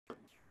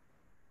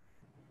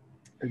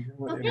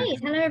Okay,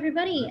 hello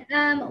everybody.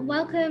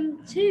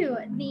 Welcome to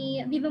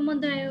the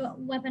Viva-Mundo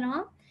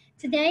webinar.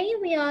 Today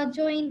we are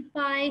joined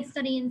by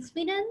Study in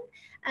Sweden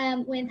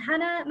with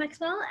Hannah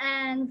Maxwell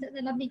and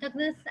the lovely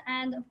Douglas,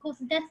 and of course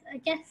a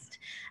guest,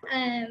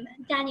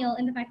 Daniel,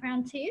 in the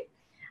background too.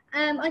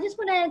 I just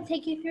want to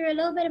take you through a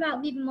little bit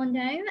about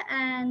Viva-Mundo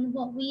and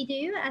what we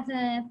do as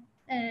a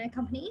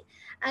company.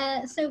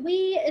 So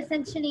we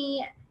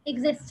essentially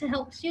exists to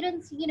help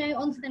students,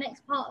 onto the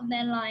next part of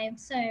their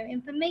lives. So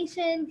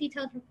information,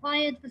 details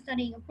required for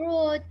studying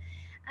abroad,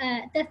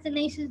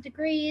 destinations,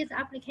 degrees,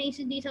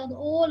 application details,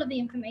 all of the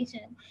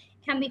information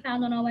can be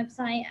found on our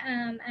website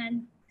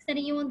and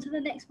setting you on to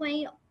the next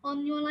way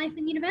on your life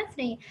in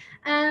university.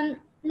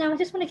 Now, I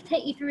just wanted to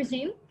take you through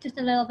Zoom just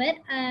a little bit.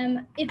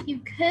 If you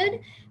could,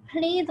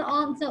 please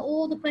answer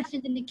all the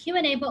questions in the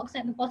Q&A box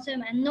at the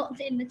bottom and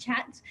not in the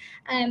chat.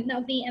 That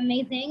would be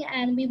amazing.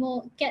 And we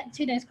will get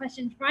to those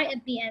questions right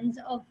at the end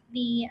of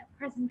the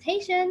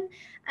presentation.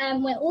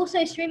 We're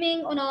also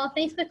streaming on our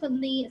Facebook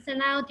on the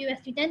Salao do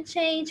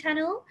Estudante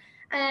channel,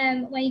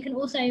 where you can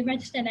also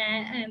register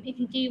there. If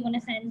you do want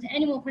to send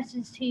any more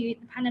questions to the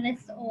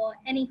panelists or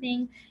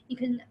anything, you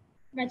can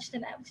register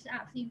there, which is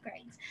absolutely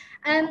great.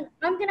 I'm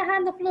going to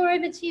hand the floor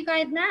over to you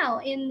guys now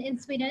in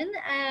Sweden.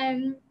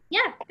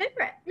 Yeah, go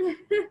for it.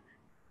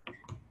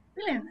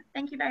 Brilliant.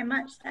 Thank you very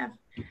much, Steph.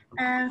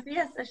 So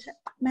yes, as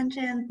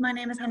mentioned, my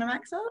name is Hannah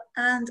Maxwell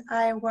and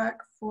I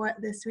work for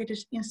the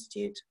Swedish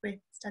Institute with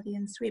Study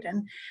in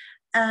Sweden.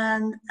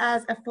 And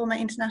as a former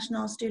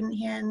international student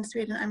here in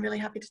Sweden, I'm really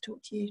happy to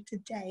talk to you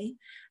today.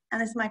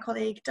 And this is my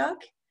colleague, Doug.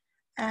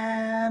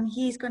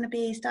 He's going to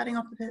be starting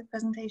off the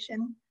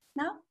presentation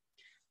now.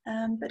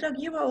 But Doug,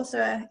 you were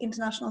also an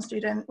international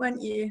student,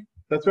 weren't you?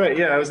 That's right.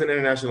 Yeah, I was an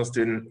international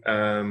student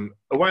a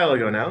while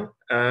ago now.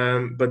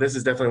 But this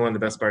is definitely one of the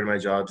best part of my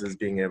jobs is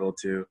being able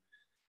to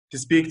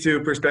speak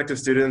to prospective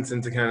students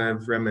and to kind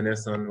of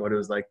reminisce on what it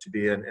was like to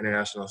be an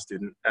international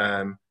student.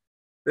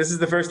 This is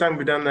the first time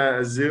we've done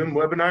a Zoom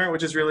webinar,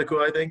 which is really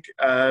cool, I think.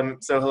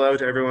 So hello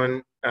to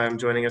everyone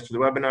joining us for the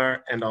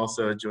webinar and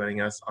also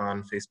joining us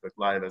on Facebook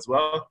Live as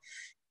well.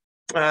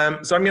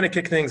 So I'm going to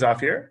kick things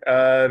off here,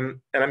 and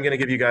I'm going to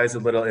give you guys a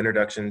little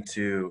introduction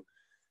to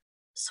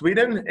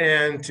Sweden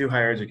and to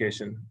higher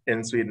education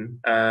in Sweden.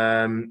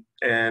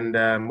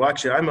 Well,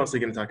 actually, I'm mostly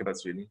going to talk about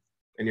Sweden,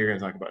 and you're going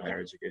to talk about higher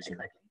education.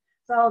 Exactly.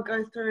 So I'll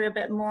go through a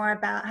bit more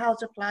about how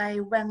to apply,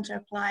 when to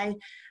apply,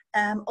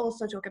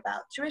 also talk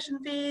about tuition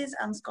fees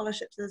and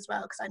scholarships as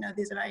well, because I know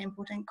these are very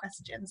important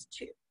questions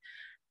too.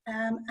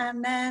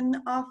 And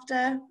then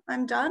after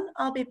I'm done,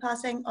 I'll be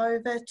passing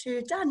over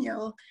to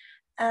Daniel,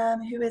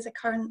 who is a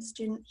current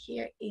student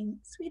here in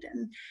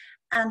Sweden.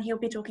 And he'll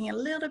be talking a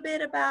little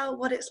bit about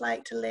what it's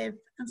like to live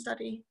and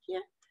study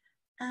here.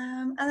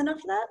 And then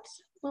after that,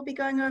 we'll be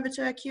going over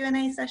to a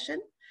Q&A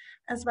session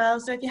as well.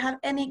 So if you have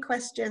any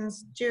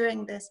questions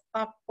during this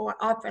or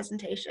our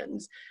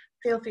presentations,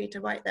 feel free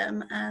to write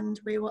them and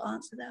we will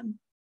answer them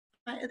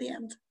right at the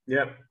end.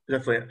 Yeah,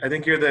 definitely. I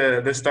think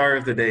you're the star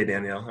of the day,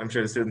 Danielle. I'm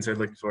sure the students are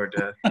looking forward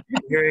to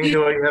hearing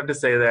what you have to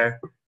say there.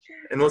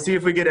 And we'll see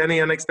if we get any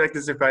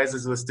unexpected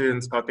surprises with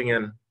students popping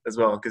in as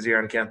well, because you're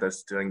on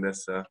campus doing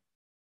this. So.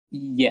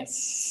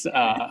 Yes.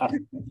 Yeah.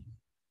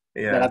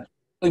 That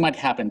really might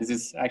happen. This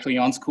is actually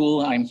on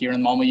school. I'm here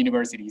in Malmö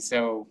University.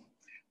 So,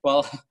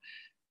 well,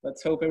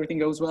 let's hope everything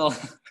goes well.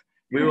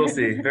 We will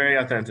see. Very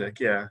authentic.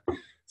 Yeah.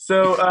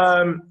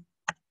 So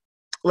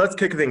let's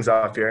kick things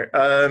off here.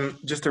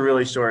 Just a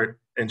really short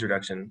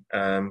introduction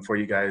for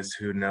you guys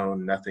who know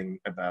nothing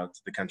about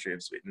the country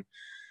of Sweden.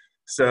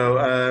 So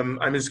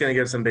I'm just going to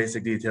give some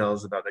basic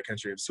details about the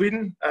country of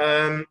Sweden,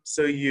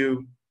 so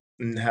you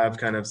have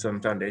kind of some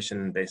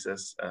foundation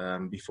basis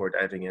before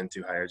diving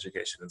into higher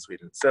education in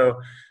Sweden. So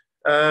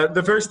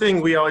the first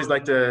thing we always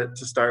like to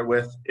start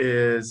with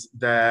is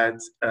that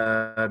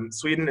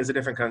Sweden is a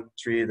different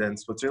country than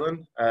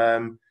Switzerland.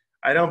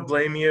 I don't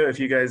blame you if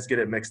you guys get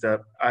it mixed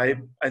up. I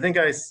think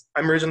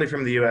I'm originally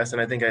from the US,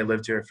 and I think I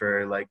lived here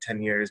for like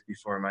 10 years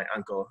before my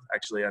uncle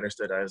actually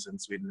understood I was in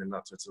Sweden and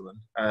not Switzerland.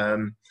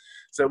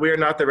 So we are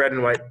not the red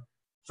and white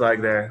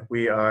flag there.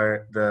 We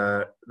are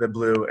the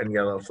blue and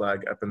yellow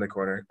flag up in the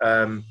corner.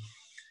 I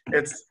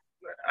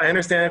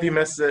understand if you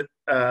mess it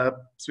up,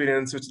 Sweden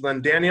and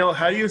Switzerland. Daniel,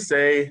 how do you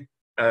say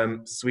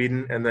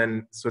Sweden and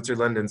then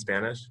Switzerland in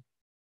Spanish?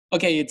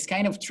 Okay, it's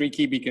kind of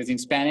tricky because in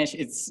Spanish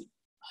it's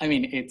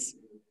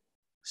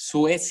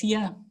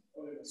Suecia,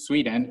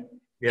 Sweden,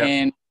 yeah,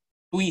 and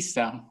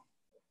Suiza.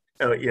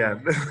 Oh yeah,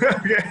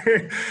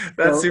 okay,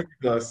 that's super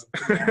close.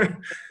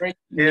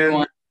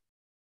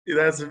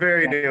 That's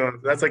very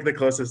nuanced. That's like the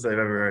closest I've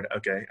ever heard.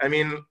 Okay, I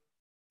mean,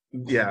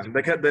 yeah,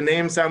 the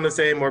names sound the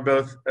same. We're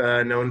both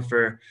known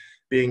for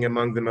being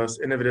among the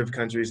most innovative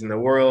countries in the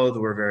world.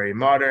 We're very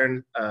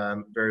modern,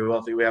 very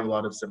wealthy. We have a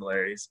lot of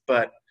similarities,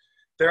 but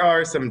there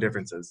are some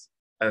differences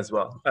as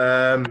well.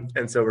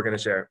 And so we're going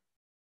to share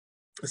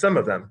some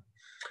of them.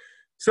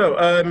 So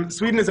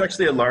Sweden is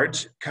actually a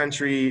large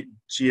country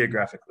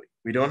geographically.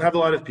 We don't have a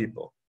lot of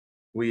people.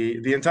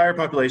 the entire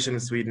population in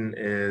Sweden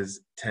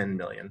is 10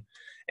 million.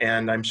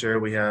 And I'm sure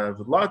we have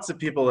lots of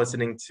people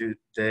listening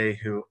today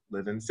who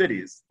live in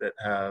cities that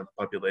have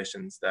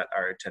populations that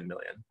are 10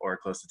 million or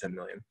close to 10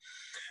 million.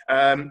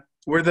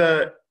 We're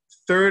the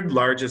third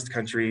largest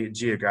country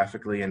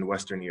geographically in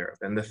Western Europe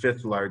and the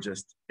fifth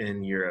largest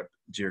in Europe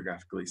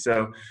geographically.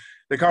 So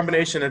the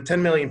combination of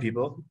 10 million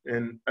people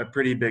in a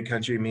pretty big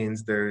country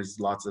means there's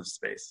lots of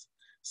space.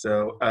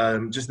 So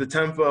just the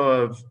tempo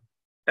of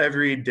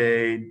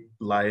everyday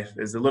life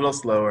is a little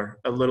slower,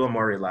 a little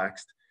more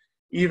relaxed.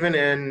 Even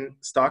in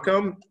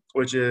Stockholm,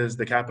 which is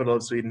the capital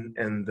of Sweden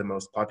and the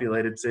most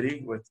populated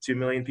city with 2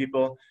 million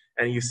people,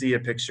 and you see a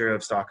picture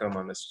of Stockholm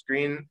on the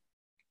screen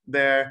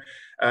there,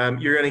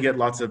 you're going to get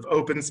lots of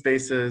open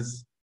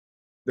spaces.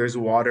 There's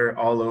water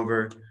all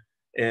over.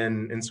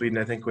 In Sweden,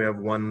 I think we have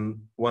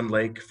one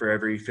lake for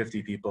every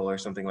 50 people or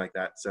something like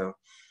that. So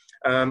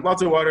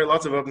lots of water,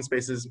 lots of open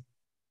spaces,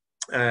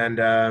 and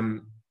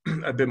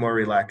a bit more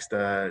relaxed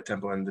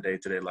tempo in the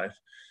day-to-day life.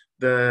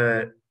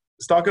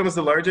 Stockholm is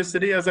the largest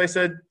city, as I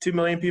said, 2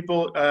 million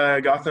people.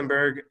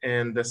 Gothenburg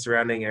and the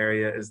surrounding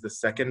area is the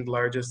second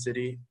largest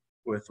city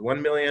with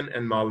 1 million,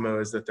 and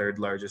Malmö is the third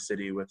largest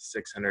city with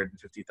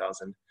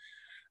 650,000.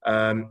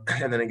 And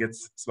then it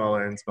gets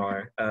smaller and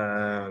smaller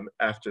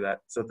after that.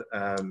 So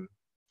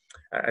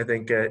I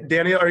think,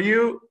 Daniel, are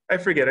you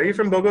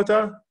from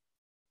Bogota?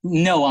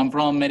 No, I'm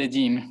from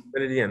Medellin.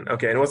 Medellin,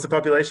 okay. And what's the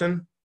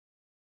population?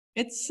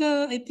 It's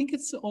I think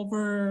it's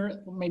over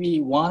maybe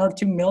 1 or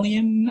 2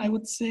 million, I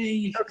would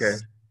say. Okay,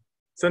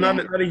 so not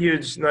a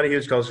huge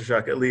culture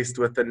shock, at least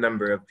with the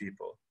number of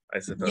people, I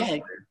suppose. Yeah,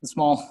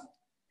 small.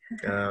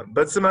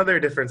 But some other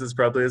differences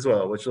probably as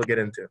well, which we'll get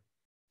into.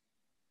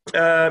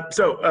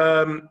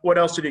 What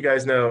else should you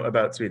guys know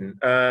about Sweden?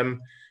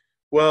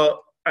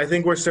 Well, I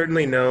think we're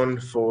certainly known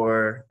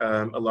for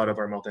a lot of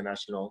our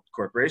multinational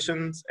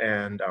corporations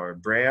and our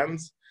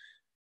brands.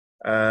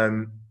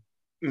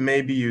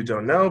 Maybe you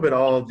don't know, but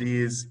all of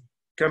these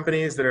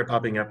companies that are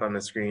popping up on the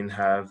screen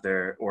have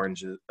their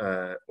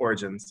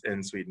origins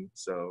in Sweden.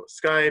 So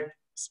Skype,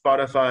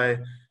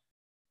 Spotify,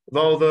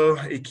 Volvo,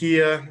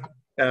 IKEA.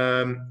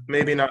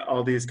 Maybe not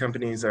all these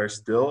companies are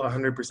still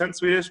 100%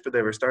 Swedish, but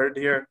they were started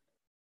here.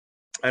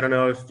 I don't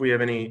know if we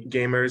have any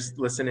gamers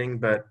listening,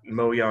 but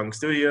Mojang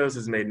Studios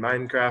has made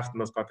Minecraft, the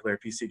most popular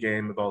PC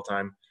game of all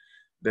time.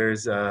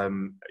 There's a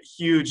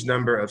huge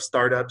number of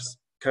startups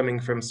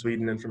coming from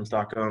Sweden and from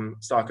Stockholm.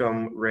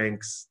 Stockholm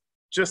ranks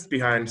just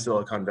behind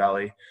Silicon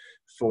Valley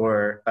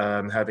for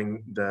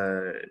having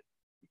the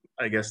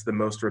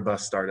most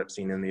robust startup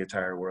scene in the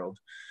entire world.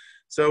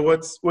 So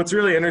what's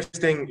really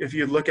interesting, if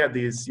you look at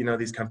these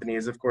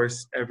companies, of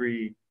course,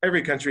 every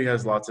country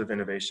has lots of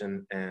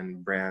innovation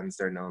and brands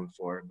they're known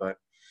for. But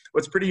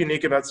what's pretty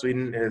unique about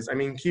Sweden is,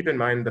 keep in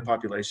mind the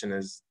population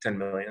is 10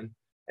 million.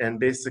 And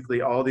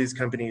basically all these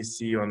companies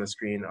see you on the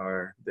screen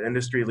are the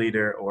industry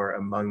leader or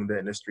among the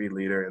industry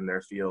leader in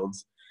their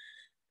fields.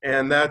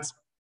 And that's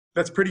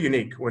pretty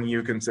unique when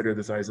you consider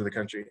the size of the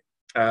country.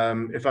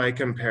 If I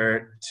compare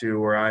it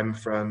to where I'm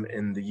from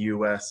in the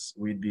US,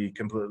 we'd be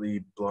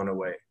completely blown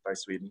away by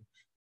Sweden.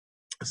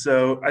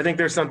 So I think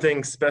there's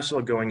something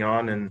special going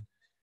on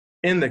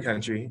in the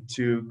country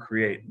to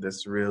create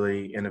this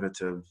really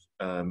innovative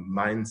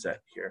mindset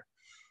here.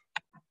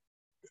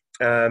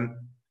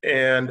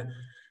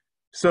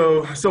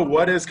 So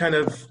what is kind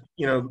of,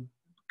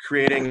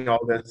 creating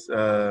all this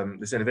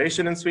this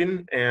innovation in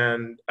Sweden?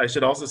 And I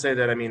should also say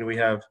that, we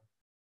have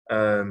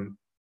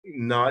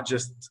not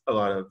just a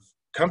lot of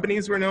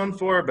companies we're known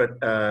for, but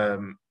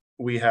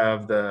we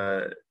have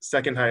the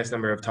second highest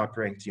number of top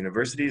ranked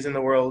universities in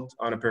the world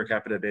on a per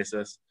capita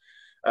basis.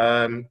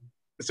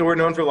 So we're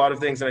known for a lot of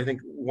things. And I think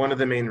one of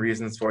the main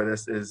reasons for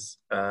this is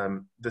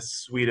the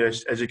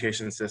Swedish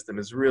education system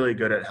is really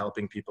good at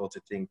helping people to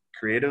think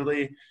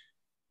creatively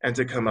and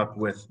to come up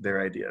with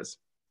their ideas.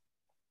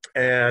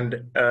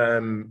 And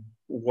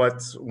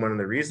what's one of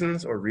the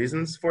reasons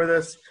for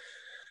this?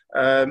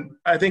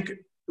 I think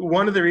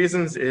one of the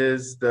reasons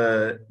is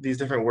these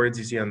different words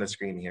you see on the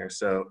screen here.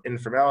 So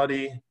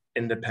informality,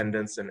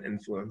 independence, and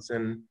influence.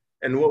 And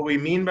what we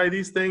mean by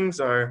these things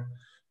are,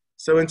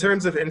 so in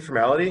terms of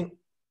informality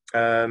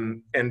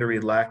and a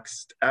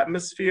relaxed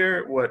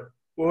atmosphere, what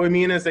we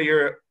mean is that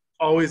you're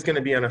always going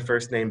to be on a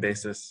first name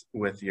basis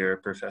with your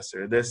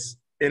professor. This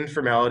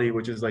informality,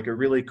 which is like a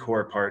really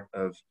core part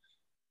of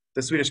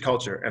the Swedish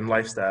culture and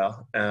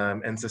lifestyle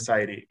and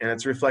society, and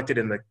it's reflected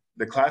in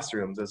the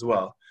classrooms as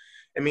well.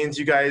 It means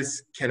you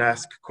guys can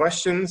ask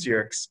questions,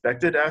 you're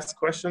expected to ask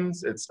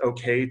questions. It's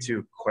okay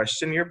to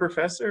question your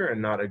professor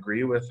and not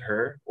agree with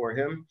her or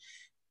him.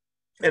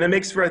 And it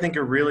makes for, I think,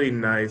 a really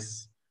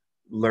nice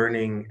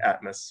learning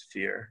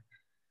atmosphere.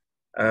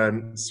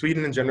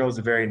 Sweden in general is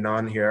a very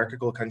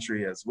non-hierarchical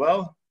country as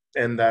well,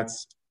 and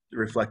that's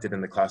reflected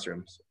in the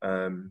classrooms.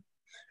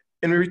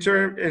 In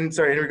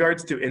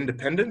regards to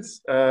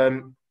independence,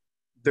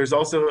 there's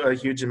also a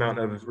huge amount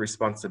of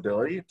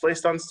responsibility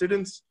placed on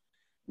students.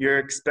 You're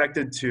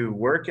expected to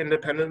work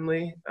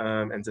independently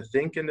and to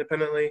think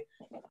independently.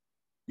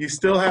 You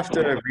still have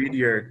to read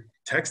your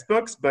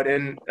textbooks, but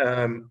in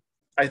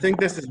I think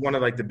this is one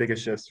of like the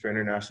biggest shifts for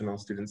international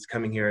students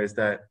coming here, is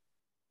that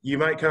you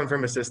might come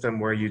from a system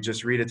where you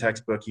just read a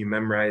textbook, you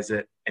memorize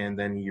it, and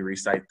then you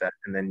recite that,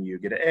 and then you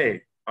get an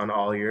A on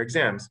all your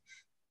exams.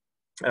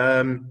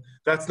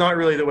 That's not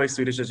really the way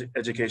Swedish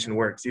education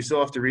works. You still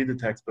have to read the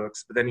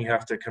textbooks, but then you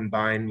have to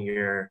combine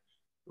your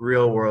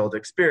real world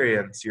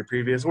experience, your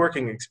previous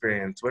working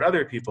experience, what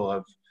other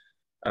people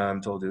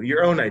have told you,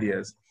 your own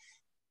ideas,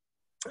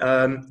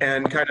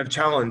 and kind of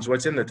challenge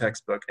what's in the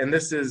textbook. And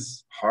this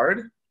is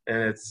hard,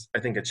 and it's,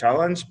 I think, a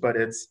challenge, but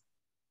it's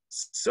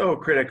so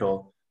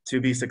critical to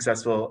be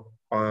successful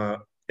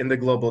in the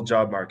global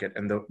job market.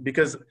 And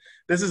because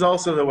this is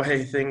also the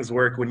way things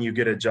work when you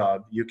get a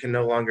job. You can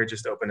no longer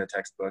just open a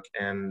textbook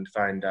and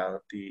find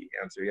out the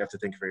answer. You have to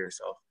think for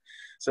yourself.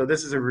 So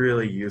this is a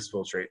really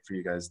useful trait for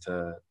you guys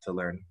to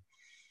learn.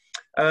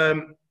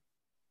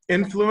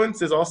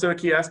 Influence is also a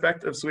key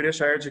aspect of Swedish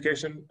higher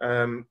education,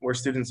 where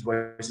students'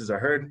 voices are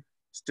heard.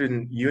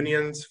 Student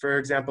unions, for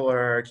example,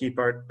 are a key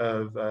part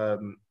of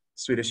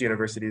Swedish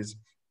universities.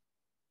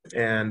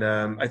 And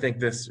I think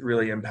this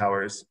really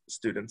empowers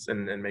students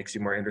and makes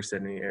you more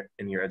interested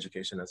in your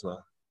education as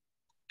well.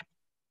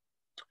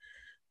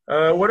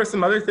 What are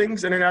some other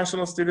things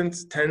international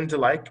students tend to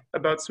like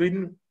about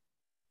Sweden?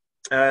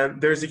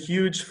 There's a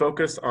huge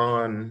focus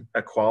on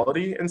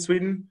equality in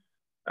Sweden,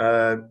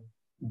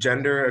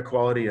 gender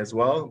equality as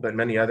well, but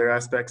many other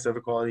aspects of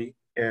equality.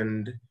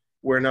 And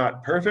we're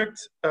not perfect,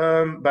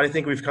 but I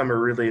think we've come a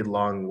really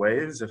long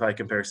ways. If I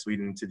compare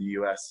Sweden to the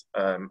US,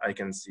 I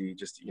can see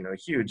just, a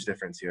huge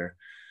difference here.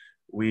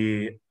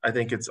 I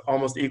think it's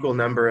almost equal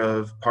number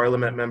of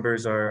parliament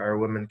members are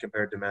women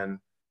compared to men.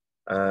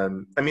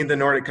 I mean, the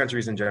Nordic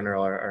countries in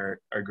general are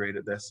great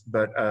at this,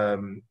 but I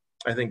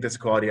think this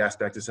equality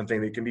aspect is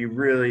something that can be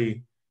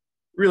really,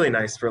 really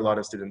nice for a lot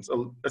of students,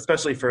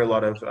 especially for a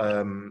lot of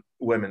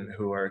women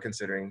who are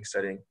considering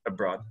studying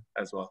abroad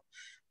as well.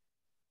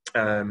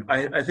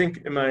 I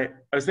think I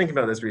was thinking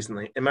about this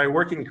recently. In my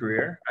working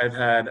career, I've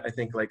had, I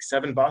think, like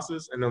 7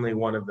 bosses, and only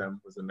one of them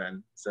was a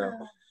man. So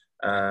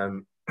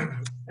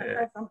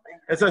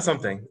it says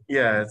something.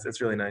 Yeah,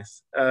 it's really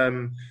nice.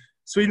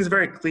 Sweden's a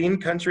very clean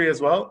country as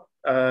well.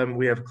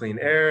 We have clean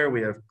air,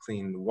 we have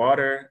clean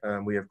water,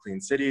 we have clean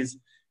cities,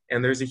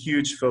 and there's a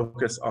huge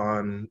focus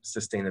on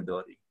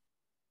sustainability.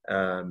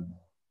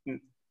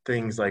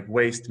 Things like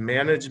waste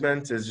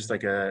management is just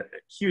like a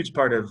huge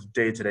part of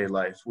day-to-day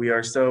life. We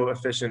are so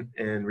efficient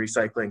in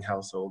recycling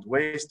household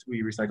waste.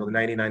 We recycle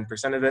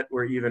 99% of it.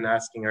 We're even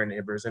asking our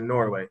neighbors in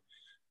Norway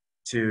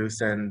to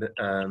send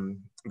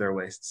their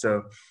waste.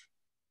 So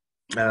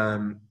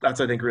that's,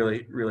 I think,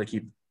 really, really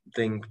key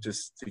thing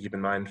just to keep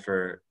in mind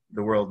for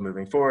the world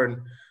moving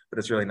forward. But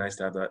it's really nice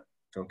to have that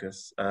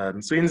focus.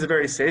 Sweden's a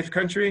very safe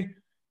country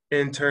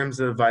in terms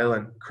of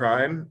violent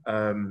crime.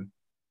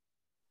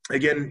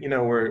 Again,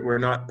 we're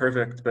not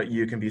perfect, but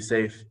you can be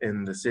safe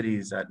in the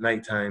cities at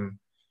nighttime.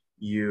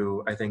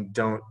 I think,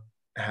 you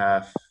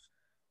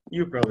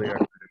probably are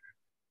the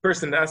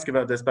person to ask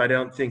about this, but I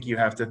don't think you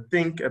have to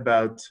think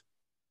about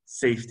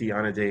safety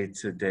on a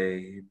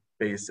day-to-day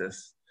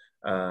basis,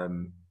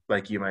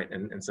 like you might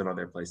in some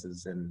other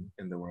places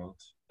in the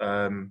world.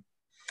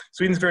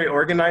 Sweden's very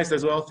organized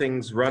as well.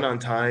 Things run on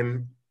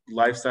time.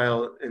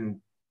 Lifestyle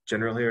in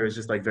general here is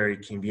just like very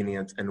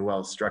convenient and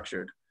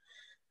well-structured.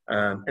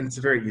 And it's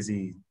a very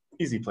easy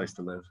place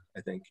to live,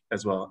 I think,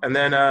 as well. And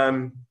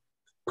then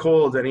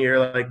cold, and you're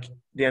like,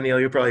 Daniel,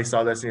 you probably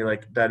saw this and you're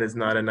like, that is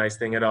not a nice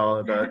thing at all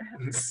about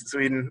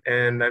Sweden.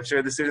 And I'm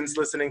sure the students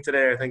listening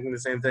today are thinking the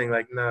same thing,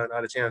 like, no,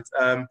 not a chance.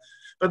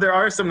 But there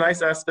are some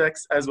nice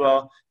aspects as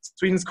well.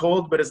 Sweden's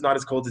cold, but it's not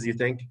as cold as you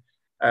think.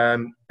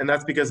 And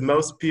that's because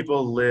most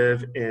people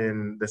live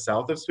in the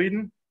south of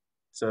Sweden.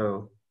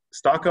 So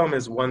Stockholm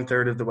is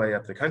 1/3 of the way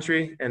up the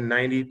country, and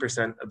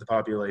 90% of the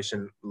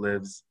population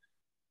lives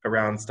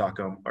around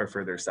Stockholm or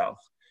further south.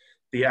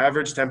 The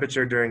average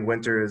temperature during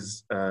winter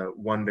is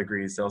 1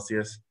 degree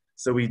Celsius.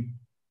 So we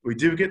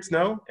do get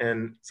snow,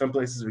 and some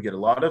places we get a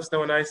lot of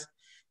snow and ice.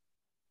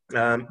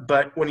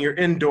 But when you're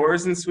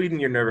indoors in Sweden,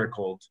 you're never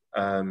cold.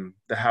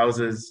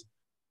 The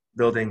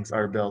buildings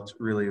are built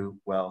really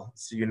well,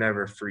 so you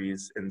never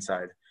freeze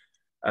inside.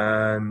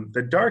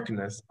 The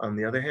darkness, on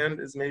the other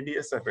hand, is maybe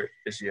a separate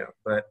issue,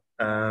 but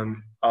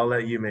I'll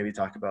let you maybe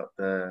talk about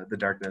the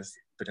darkness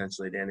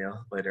potentially,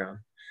 Daniel, later on.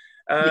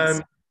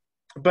 Yes.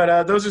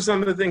 But those are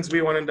some of the things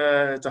we wanted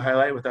to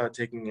highlight without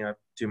taking up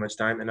too much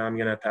time. And I'm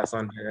going to pass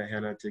on to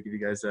Hannah to give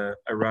you guys a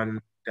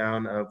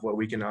rundown of what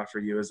we can offer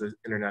you as an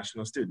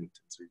international student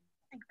in Sweden.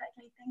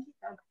 Exactly. Thank you,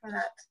 Doug, for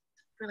that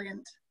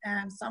brilliant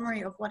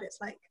summary of what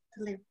it's like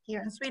to live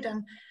here in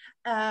Sweden.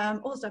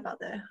 Also about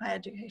the higher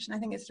education. I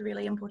think it's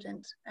really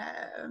important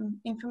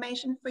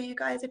information for you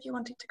guys if you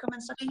wanted to come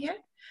and study here.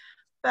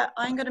 But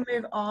I'm going to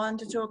move on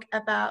to talk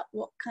about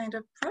what kind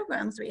of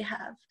programs we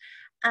have.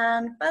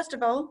 And first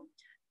of all,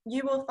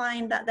 you will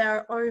find that there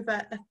are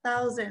over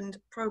 1,000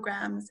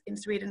 programs in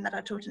Sweden that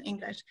are taught in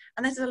English,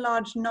 and this is a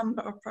large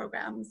number of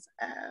programs.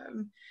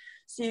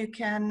 So you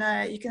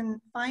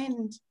can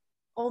find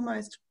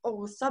almost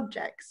all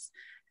subjects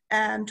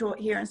taught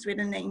here in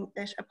Sweden in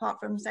English, apart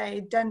from,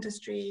 say,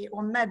 dentistry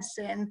or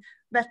medicine,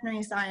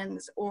 veterinary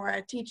science, or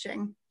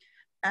teaching.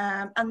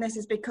 And this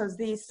is because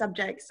these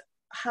subjects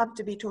have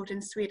to be taught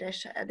in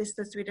Swedish. This is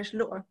the Swedish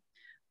law.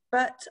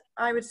 But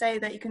I would say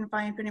that you can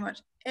find pretty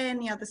much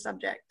any other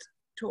subject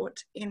taught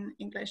in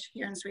English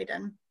here in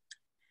Sweden.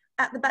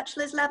 At the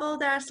bachelor's level,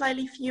 there are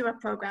slightly fewer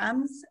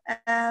programs.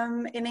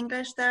 In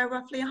English, there are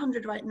roughly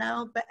 100 right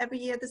now, but every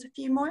year there's a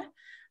few more.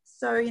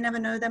 So you never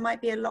know, there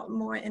might be a lot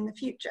more in the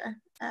future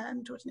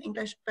taught in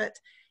English. But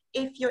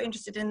if you're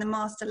interested in the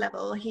master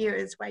level, here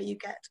is where you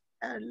get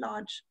a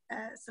large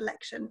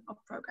selection of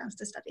programs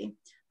to study.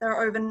 There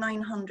are over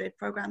 900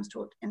 programs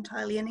taught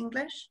entirely in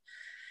English.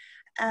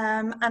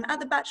 And at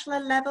the bachelor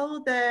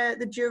level,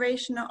 the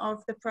duration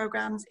of the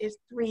programs is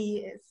 3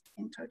 years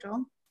in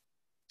total.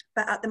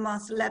 But at the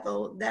master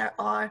level, there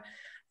are,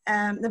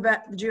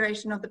 the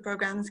duration of the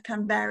programs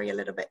can vary a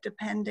little bit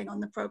depending on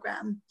the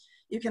program.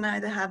 You can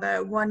either have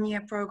a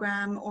 1-year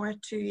program or a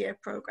 2-year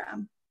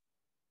program.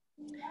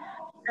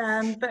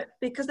 But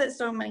because there's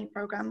so many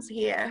programs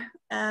here,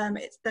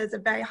 there's a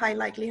very high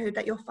likelihood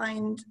that you'll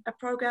find a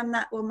program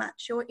that will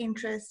match your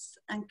interests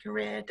and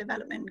career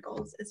development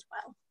goals as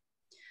well.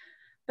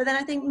 But then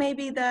I think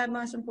maybe the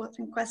most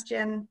important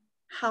question,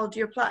 how do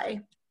you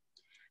apply?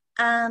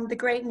 And the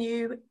great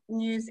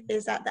news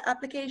is that the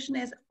application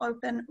is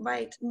open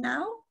right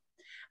now,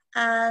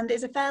 and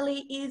it's a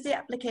fairly easy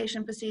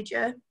application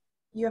procedure.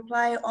 You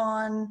apply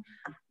on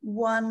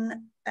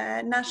one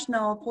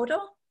national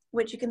portal,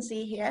 which you can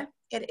see here.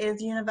 It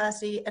is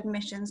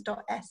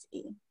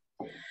universityadmissions.se.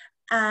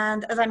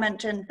 And as I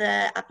mentioned,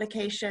 the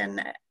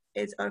application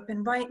is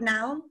open right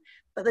now,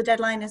 but the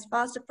deadline is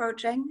fast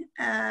approaching.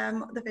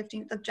 The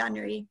 15th of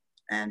January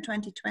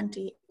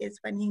 2020 is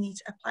when you need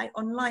to apply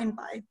online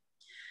by.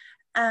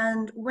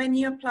 And when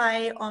you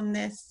apply on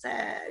this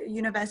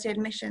university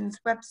admissions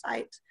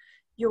website,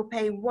 you'll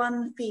pay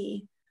one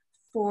fee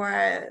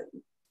for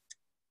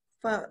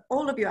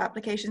all of your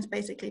applications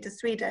basically to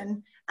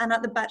Sweden. And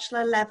at the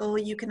bachelor level,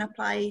 you can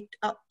apply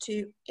up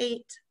to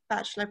 8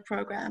 bachelor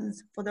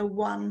programs for the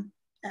one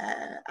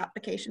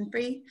application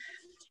fee.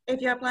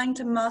 If you're applying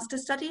to master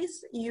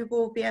studies, you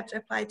will be able to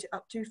apply to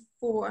up to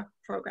 4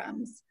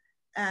 programs.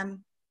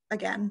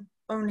 Again,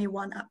 only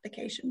one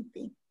application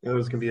fee.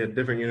 Those can be at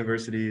different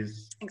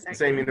universities, exactly.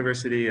 Same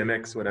university, a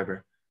mix,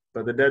 whatever.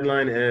 But the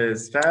deadline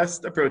is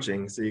fast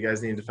approaching, so you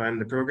guys need to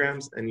find the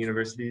programs and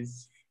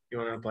universities you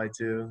want to apply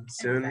to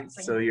soon,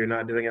 exactly. So you're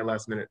not doing it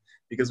last minute,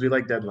 because we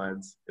like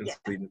deadlines in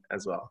Sweden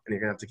as well, and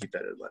you're gonna have to keep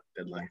that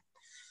deadline.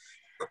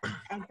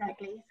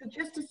 Exactly. So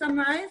just to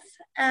summarize,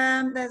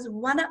 there's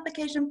one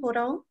application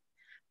portal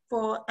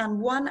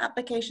and one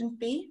application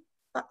fee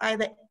for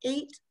either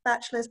 8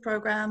 bachelor's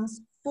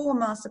programs, 4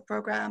 master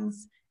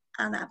programs,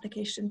 and the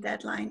application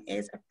deadline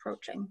is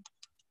approaching.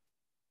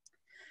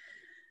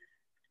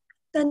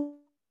 Then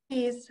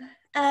fees.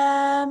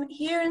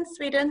 Here in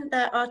Sweden,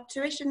 there are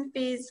tuition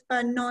fees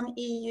for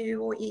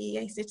non-EU or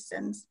EEA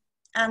citizens,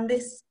 and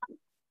this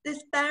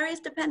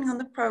varies depending on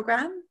the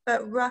program,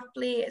 but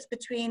roughly it's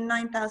between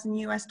 $9,000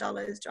 US to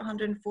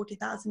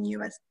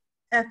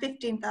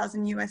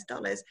 $15,000 US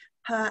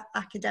per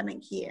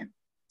academic year.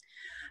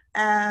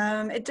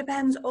 It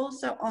depends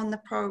also on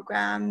the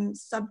program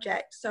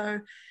subject.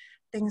 So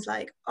things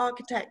like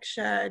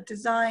architecture,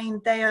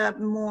 design, they are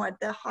more at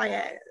the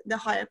higher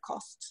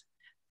cost.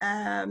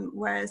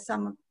 Whereas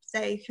some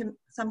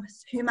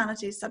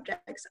humanities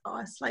subjects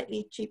are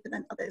slightly cheaper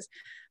than others.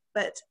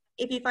 But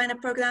if you find a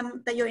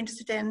program that you're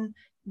interested in,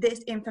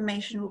 this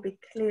information will be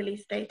clearly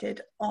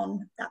stated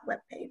on that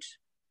webpage.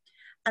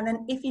 And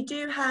then if you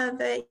do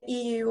have a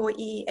EU or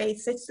EEA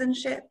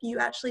citizenship, you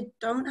actually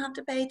don't have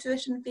to pay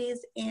tuition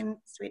fees in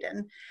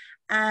Sweden.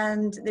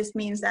 And this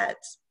means that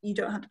you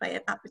don't have to pay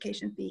an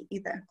application fee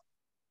either.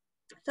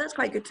 So that's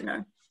quite good to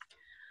know.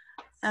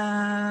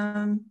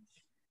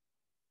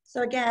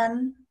 So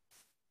again,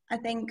 I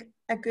think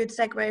a good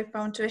segue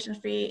from tuition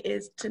fee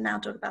is to now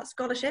talk about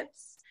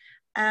scholarships,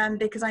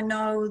 because I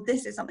know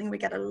this is something we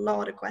get a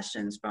lot of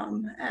questions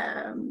from.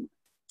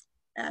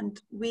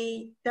 And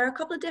there are a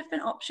couple of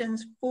different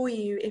options for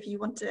you if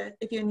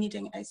you're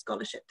needing a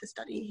scholarship to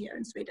study here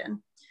in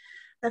Sweden.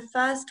 The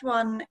first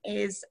one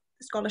is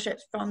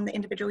scholarships from the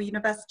individual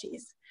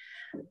universities.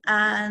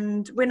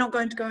 And we're not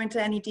going to go into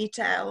any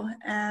detail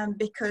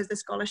because the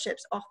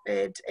scholarships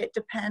offered, it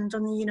depends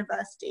on the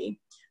university.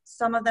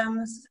 Some of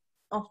them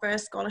offer a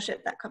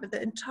scholarship that covers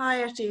the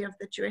entirety of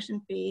the tuition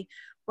fee,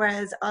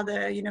 whereas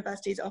other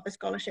universities offer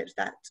scholarships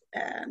that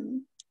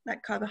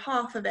cover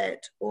half of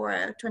it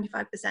or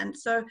 25%.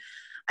 So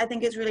I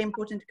think it's really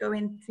important to go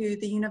into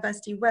the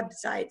university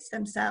websites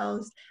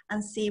themselves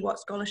and see what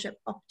scholarship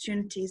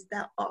opportunities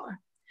there are.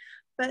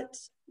 But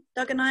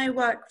Doug and I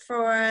work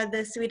for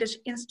the Swedish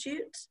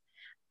Institute,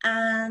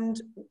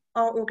 and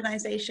our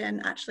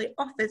organization actually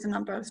offers a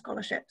number of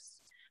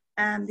scholarships.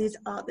 These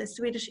are the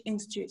Swedish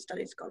Institute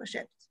Study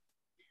Scholarships.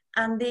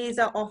 And these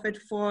are offered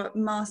for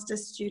master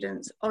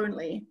students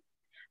only.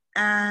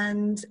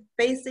 And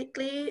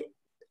basically,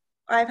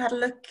 I've had a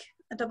look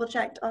double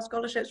checked our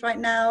scholarships right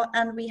now,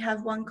 and we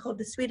have one called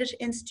the Swedish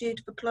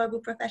Institute for Global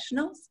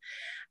Professionals.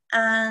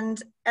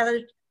 And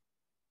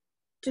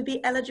to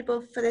be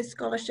eligible for this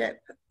scholarship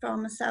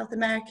from South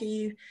America,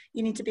 you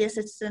need to be a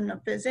citizen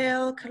of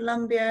Brazil,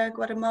 Colombia,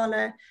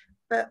 Guatemala,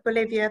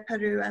 Bolivia,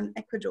 Peru, and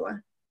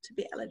Ecuador to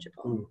be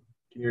eligible. Ooh,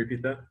 can you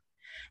repeat that?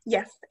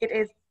 Yes, it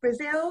is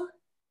Brazil,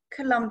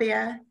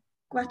 Colombia,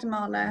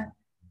 Guatemala,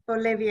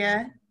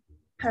 Bolivia,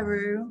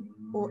 Peru,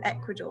 or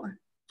Ecuador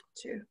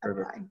to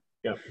apply.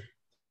 Yeah.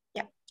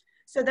 Yeah.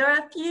 So there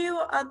are a few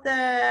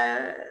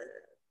other,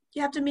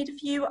 you have to meet a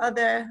few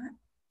other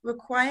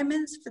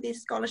requirements for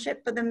this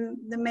scholarship, but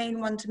the main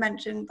one to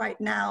mention right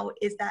now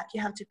is that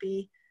you have to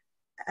be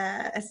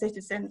a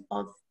citizen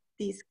of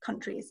these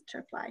countries to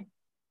apply.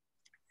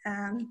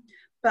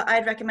 But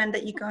I'd recommend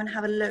that you go and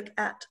have a look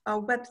at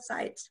our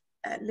website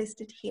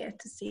listed here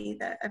to see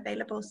the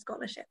available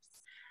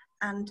scholarships.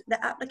 And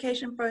the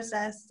application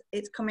process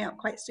is coming up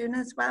quite soon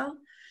as well,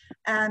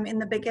 in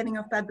the beginning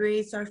of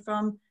February. So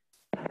from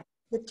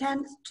the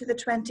 10th to the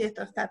 20th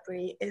of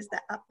February is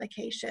the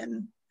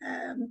application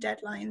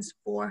deadlines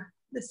for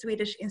the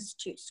Swedish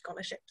Institute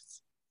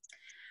scholarships.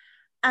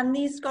 And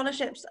these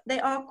scholarships, they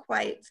are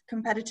quite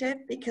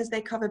competitive because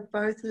they cover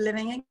both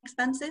living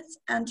expenses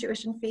and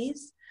tuition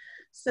fees.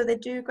 So they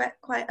do get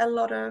quite a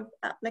lot of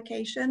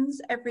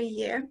applications every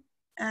year,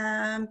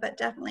 but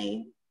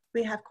definitely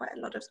we have quite a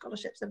lot of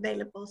scholarships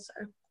available, so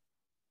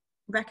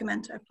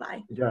recommend to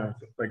apply. Yeah,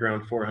 like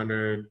around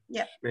 400,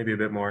 yeah, maybe a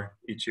bit more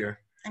each year.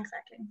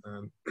 Exactly.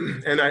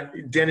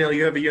 And Danielle,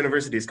 you have a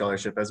university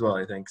scholarship as well,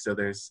 I think. So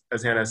there's,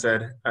 as Hannah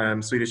said,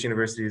 Swedish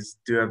universities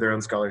do have their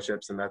own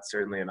scholarships, and that's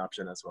certainly an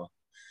option as well.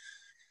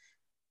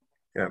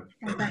 Yeah.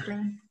 Exactly.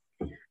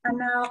 And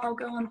now I'll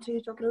go on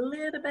to talk a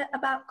little bit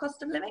about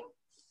cost of living.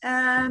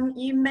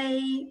 You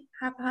may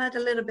have heard a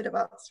little bit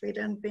about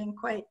Sweden being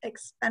quite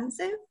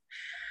expensive.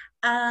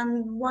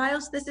 And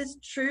whilst this is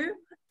true,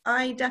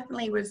 I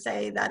definitely would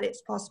say that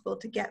it's possible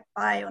to get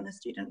by on a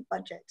student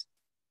budget.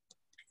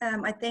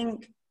 I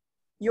think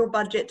your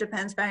budget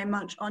depends very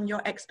much on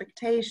your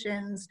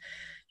expectations,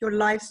 your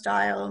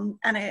lifestyle,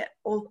 and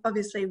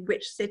obviously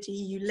which city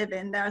you live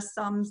in. There are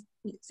some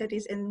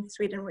cities in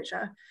Sweden which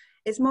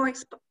it's more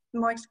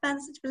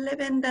expensive to live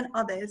in than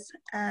others.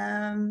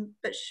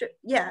 But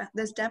yeah,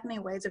 there's definitely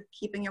ways of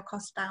keeping your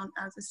costs down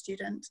as a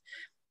student.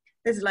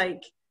 There's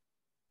like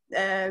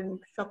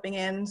shopping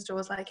in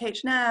stores like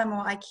H&M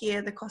or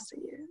IKEA.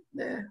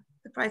 The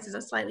prices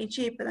are slightly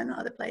cheaper than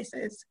other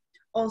places.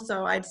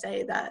 Also, I'd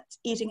say that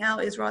eating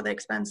out is rather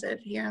expensive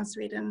here in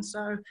Sweden,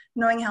 so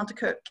knowing how to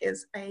cook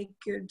is a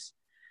good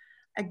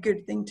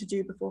thing to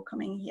do before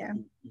coming here.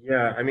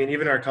 Yeah, I mean,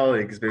 even our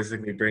colleagues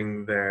basically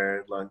bring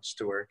their lunch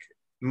to work.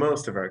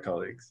 Most of our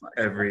colleagues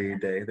every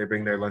day, they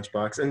bring their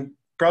lunchbox. And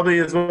probably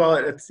as well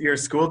at your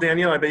school,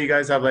 Daniel, I bet you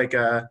guys have like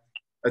a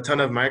ton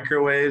of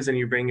microwaves and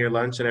you bring your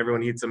lunch and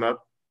everyone heats them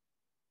up.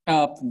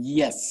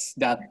 Yes,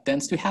 that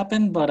tends to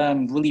happen, but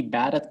I'm really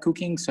bad at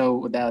cooking,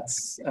 so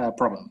that's a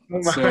problem.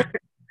 So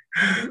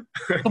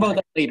talk about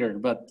that later,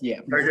 but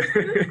yeah.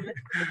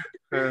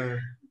 Okay.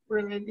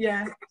 Brilliant,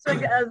 yeah. So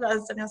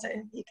as Daniel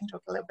said, you can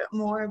talk a little bit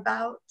more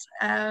about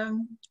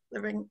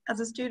living as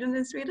a student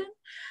in Sweden.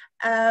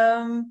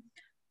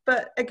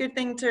 But a good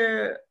thing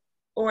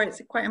or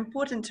it's quite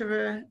important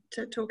to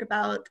talk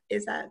about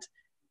is that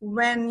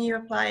when you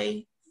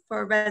apply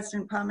for a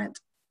resident permit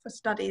for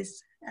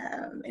studies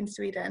in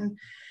Sweden,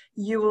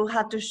 you will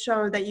have to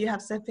show that you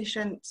have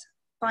sufficient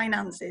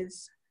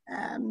finances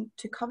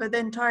to cover the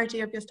entirety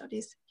of your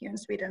studies here in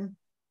Sweden.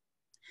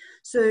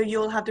 So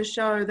you'll have to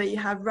show that you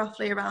have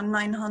roughly around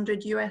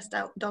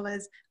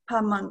 $900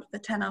 per month for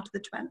 10 out of the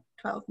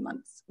 12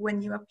 months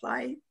when you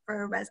apply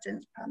for a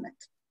residence permit.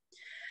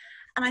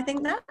 And I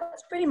think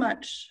that's pretty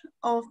much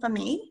all for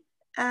me.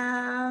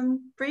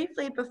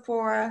 Briefly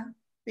before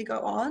we go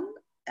on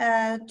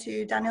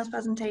to Daniel's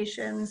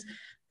presentations,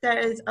 there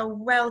is a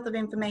wealth of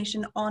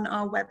information on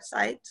our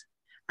website,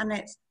 and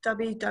it's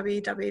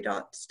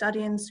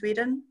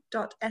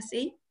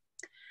www.studyinSweden.se.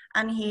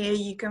 And here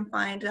you can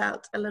find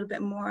out a little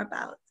bit more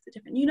about the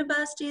different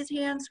universities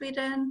here in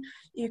Sweden.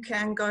 You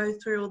can go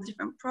through all the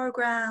different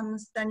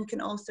programs. Then you can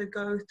also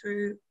go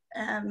through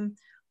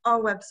our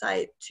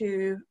website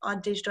to our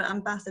digital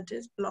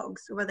ambassadors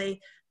blogs, where they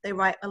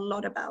write a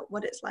lot about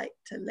what it's like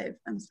to live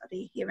and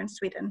study here in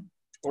Sweden.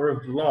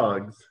 Or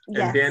vlogs.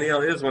 Yes. And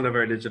Daniel is one of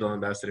our digital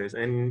ambassadors,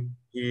 and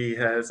he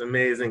has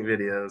amazing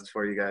videos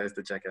for you guys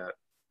to check out.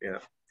 Yeah,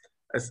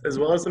 as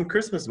well as some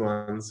Christmas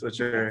ones, which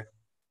are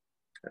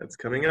that's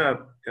coming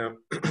up. Yeah.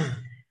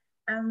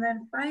 And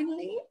then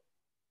finally,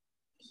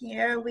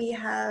 here we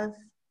have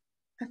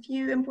a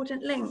few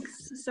important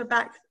links. So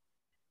back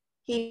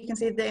here you can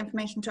see the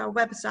information to our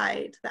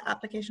website, the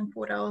application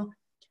portal,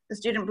 the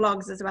student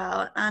blogs as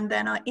well, and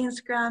then our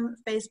Instagram,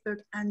 Facebook,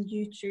 and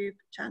YouTube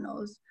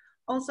channels.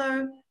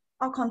 Also,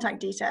 our contact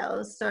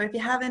details. So if you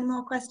have any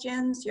more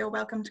questions, you're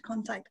welcome to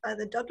contact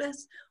either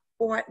Douglas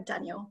or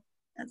Daniel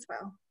as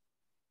well.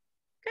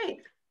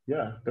 Great.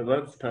 Yeah, but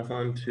let's pass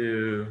on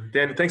to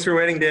Dan. Thanks for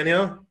waiting,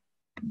 Daniel.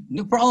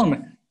 No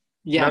problem.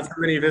 Yeah, Not so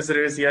many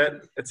visitors yet.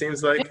 It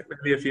seems like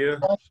maybe a few.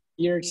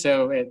 here,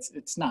 so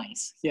it's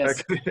nice.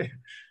 Yes. Okay.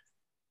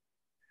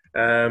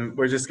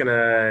 We're just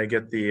gonna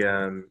get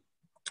the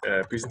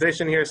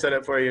presentation here set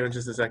up for you in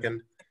just a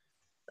second,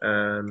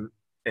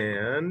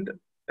 and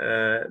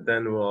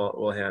then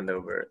we'll hand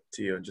over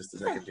to you in just a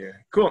second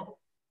here. Cool.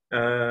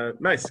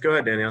 Nice. Go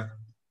ahead, Daniel.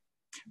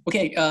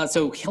 Okay,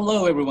 so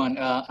hello everyone.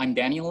 I'm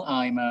Daniel.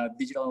 I'm a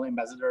digital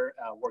ambassador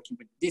working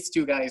with these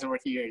two guys over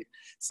here.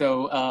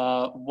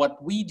 So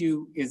what we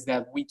do is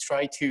that we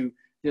try to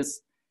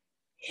just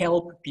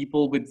help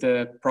people with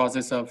the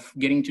process of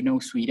getting to know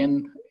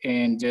Sweden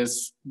and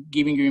just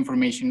giving you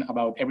information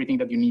about everything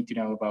that you need to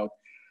know about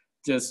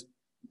just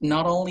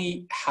not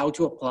only how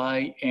to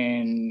apply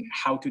and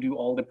how to do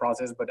all the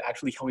process, but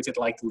actually how is it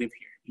like to live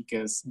here?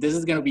 Because this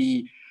is going to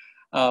be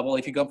well,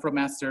 if you come from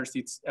master's,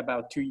 it's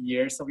about 2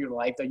 years of your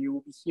life that you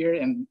will be here,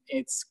 and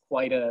it's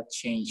quite a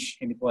change,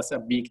 and it was a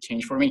big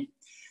change for me.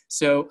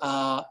 So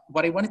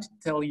what I wanted to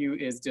tell you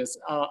is just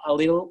a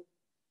little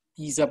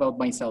piece about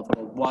myself,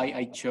 about why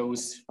I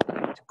chose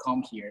to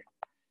come here.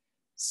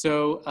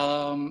 So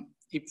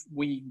if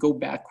we go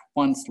back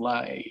one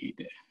slide,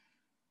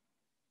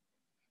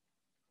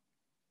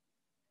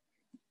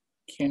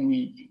 can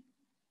we?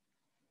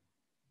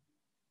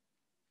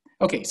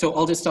 Okay, so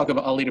I'll just talk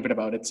about a little bit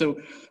about it. So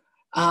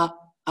a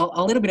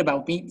little bit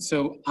about me.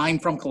 So I'm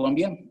from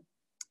Colombia,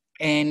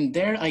 and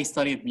there I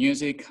studied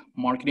music,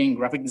 marketing,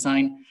 graphic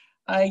design.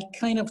 I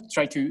kind of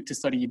tried to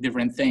study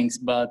different things,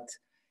 but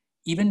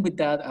even with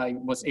that, I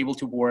was able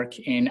to work,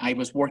 and I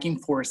was working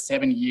for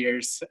 7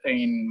 years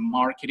in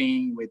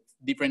marketing with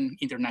different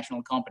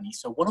international companies.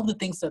 So one of the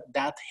things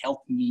that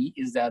helped me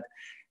is that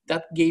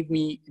gave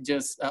me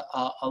just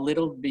a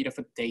little bit of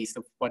a taste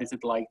of what is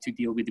it like to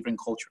deal with different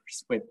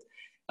cultures, with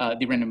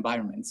different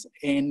environments.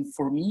 And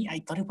for me,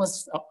 I thought it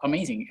was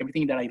amazing,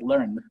 everything that I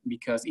learned,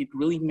 because it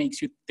really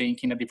makes you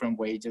think in a different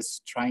way,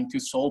 just trying to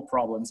solve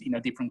problems in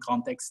a different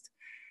context.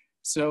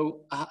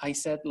 So I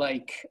said,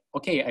 like,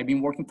 okay, I've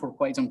been working for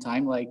quite some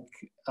time. Like,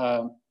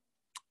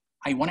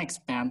 I want to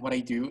expand what I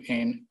do,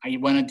 and I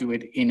want to do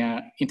it in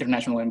an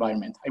international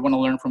environment. I want to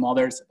learn from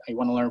others. I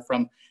want to learn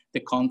from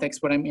the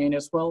context what I'm in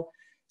as well.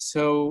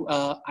 So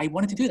I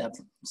wanted to do that.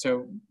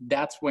 So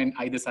that's when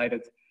I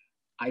decided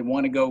I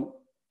want to go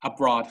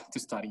abroad to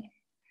study.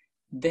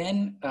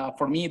 Then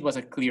for me, it was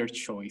a clear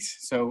choice.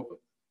 So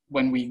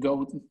when we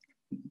go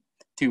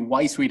to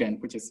why Sweden,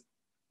 which is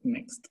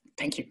next,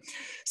 thank you.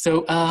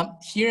 So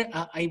here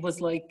I was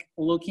like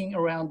looking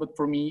around, but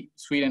for me,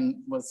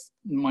 Sweden was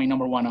my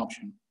 #1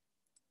 option.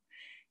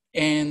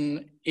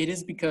 And it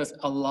is because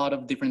a lot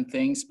of different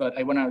things, but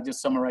I want to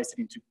just summarize it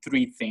into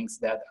 3 things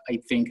that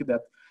I think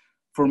that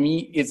for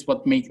me, it's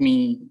what made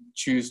me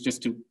choose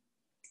just to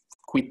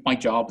quit my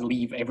job,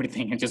 leave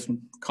everything, and just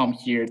come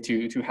here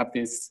to have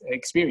this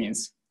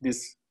experience.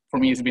 This, for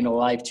me, has been a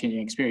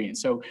life-changing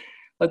experience. So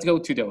let's go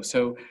to those.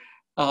 So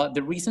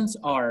the reasons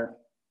are,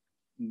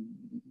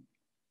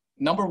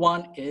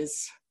 #1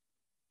 is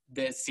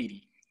the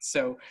city.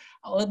 So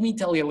let me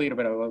tell you a little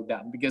bit about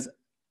that, because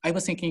I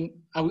was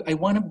thinking, I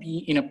want to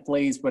be in a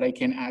place where I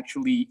can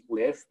actually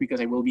live,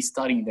 because I will be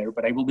studying there,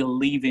 but I will be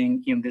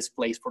living in this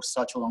place for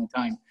such a long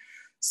time.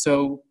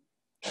 So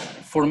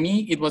for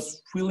me, it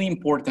was really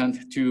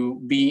important to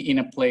be in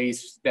a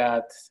place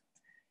that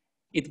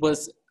it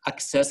was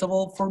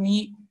accessible for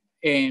me.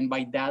 And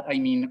by that, I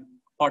mean,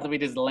 part of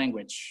it is the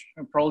language.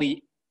 And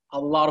probably a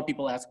lot of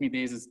people ask me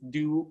this is,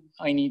 do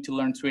I need to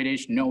learn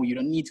Swedish? No, you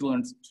don't need to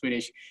learn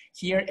Swedish.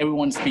 Here,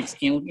 everyone speaks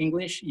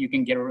English. You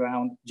can get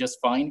around just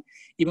fine.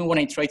 Even when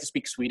I try to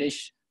speak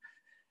Swedish,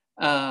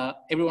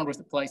 everyone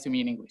replies to me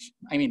in English.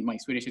 I mean, my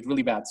Swedish is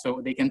really bad, so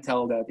they can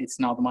tell that it's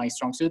not my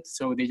strong suit.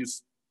 So they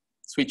just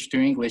switch to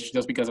English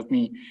just because of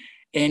me.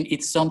 And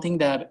it's something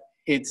that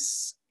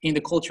it's in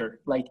the culture.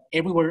 Like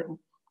everywhere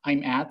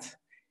I'm at,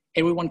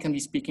 everyone can be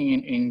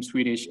speaking in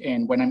Swedish.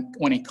 And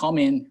when I come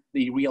in,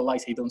 they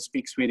realize I don't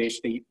speak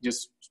Swedish. They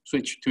just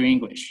switch to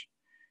English.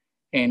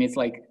 And it's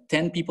like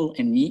 10 people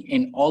and me,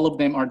 and all of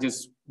them are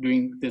just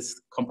doing this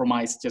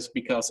compromise just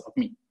because of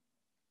me.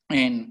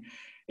 And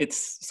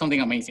it's something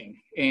amazing.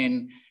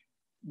 And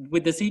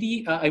with the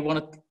city, I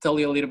want to tell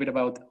you a little bit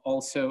about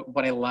also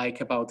what I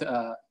like about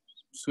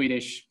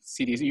Swedish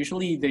cities.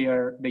 Usually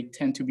they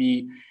tend to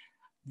be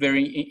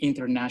very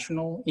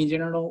international in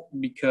general,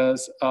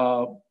 because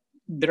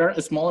there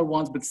are smaller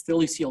ones, but still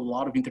you see a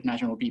lot of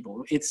international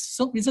people. It's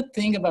a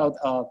thing about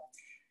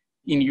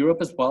in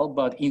Europe as well,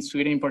 but in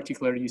Sweden in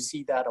particular, you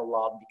see that a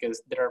lot,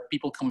 because there are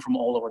people coming from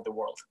all over the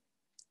world.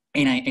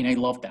 And I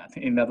love that.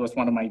 And that was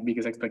one of my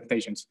biggest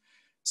expectations.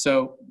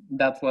 So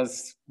that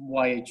was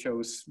why I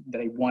chose that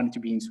I wanted to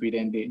be in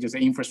Sweden. Just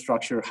the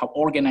infrastructure, how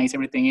organized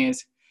everything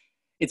is.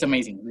 It's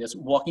amazing. Just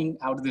walking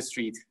out of the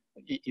street,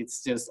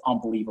 it's just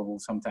unbelievable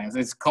sometimes.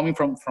 It's coming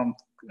from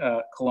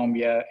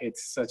Colombia.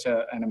 It's such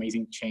an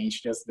amazing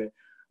change. Just the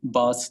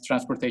bus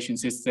transportation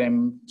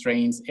system,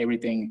 trains,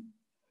 everything.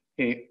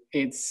 You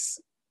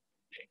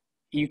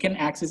can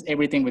access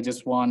everything with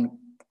just one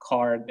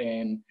card,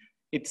 and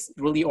it's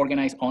really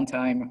organized on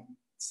time.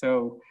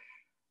 So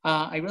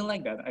I really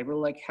like that. I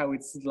really like how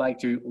it's like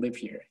to live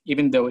here,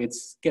 even though it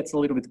gets a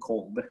little bit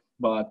cold.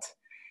 But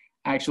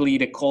actually,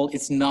 the cold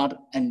is not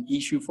an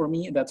issue for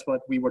me. That's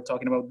what we were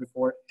talking about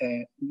before.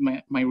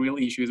 My real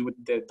issue is with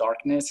the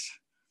darkness,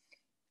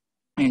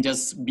 and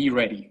just be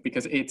ready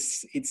because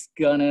it's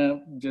gonna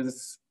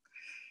just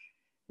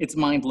it's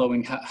mind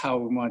blowing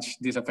how much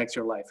this affects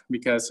your life.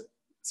 Because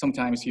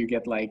sometimes you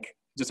get like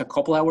just a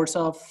couple hours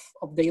of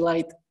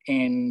daylight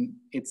and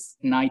it's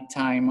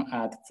nighttime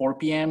at 4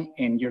 p.m.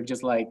 and you're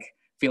just like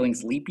feeling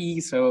sleepy.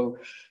 So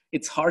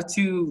it's hard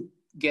to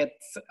get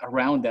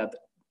around that.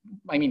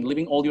 I mean,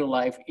 living all your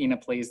life in a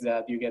place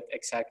that you get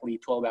exactly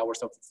 12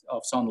 hours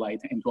of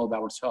sunlight and 12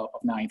 hours of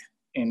night.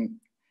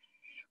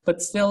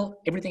 But still,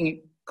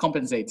 everything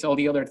compensates. All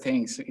the other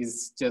things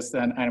is just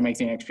an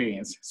amazing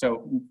experience.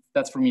 So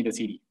that's for me, the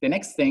city. The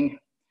next thing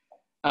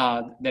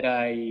that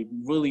I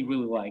really,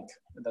 really liked,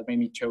 that made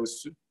me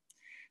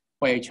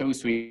why I chose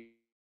Sweden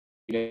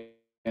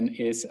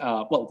is,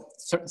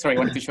 sorry, I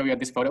wanted to show you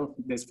this photo of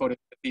the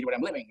city where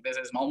I'm living. This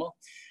is Malmo.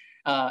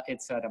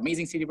 It's an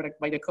amazing city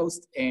by the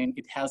coast, and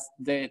it has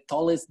the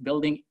tallest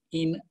building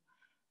in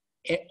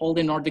all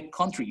the Nordic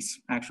countries.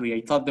 Actually,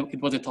 I thought that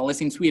it was the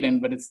tallest in Sweden,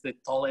 but it's the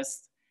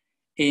tallest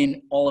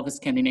in all of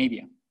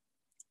Scandinavia.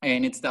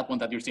 And it's that one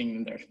that you're seeing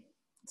in there.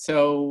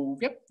 So,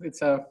 yep,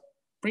 it's a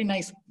pretty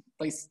nice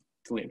place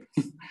to live.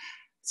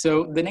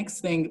 So the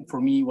next thing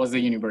for me was the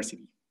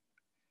university.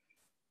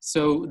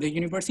 So the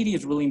university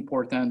is really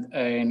important.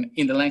 And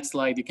in the next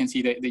slide, you can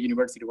see the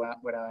university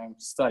where I'm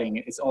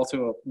studying. It's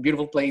also a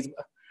beautiful place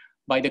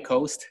by the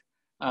coast.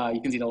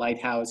 You can see the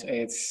lighthouse.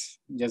 It's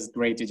just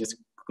great to just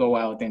go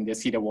out and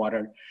just see the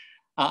water.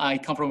 I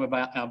come from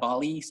a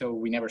valley, so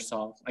we never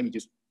saw,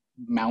 just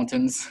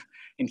mountains.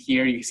 And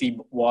here you see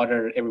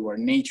water everywhere.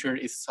 Nature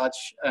is such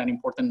an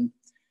important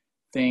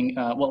thing.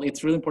 Well,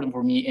 it's really important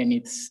for me, and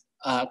it's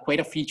quite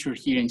a feature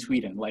here in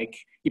Sweden. Like,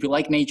 if you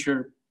like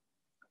nature,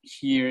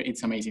 here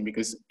it's amazing,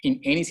 because in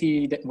any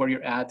city where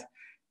you're at,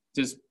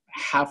 just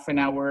half an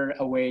hour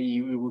away,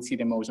 you will see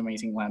the most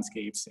amazing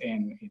landscapes,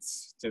 and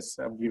it's just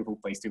a beautiful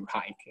place to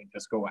hike and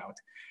just go out.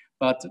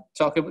 But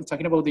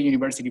talking about the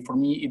university, for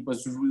me, it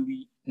was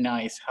really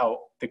nice how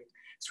the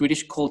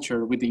Swedish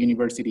culture with the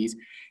universities,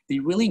 they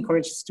really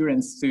encourage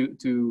students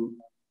to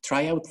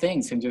try out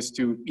things and just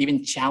to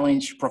even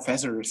challenge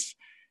professors.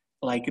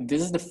 Like,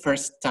 this is the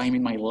first time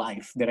in my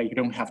life that I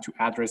don't have to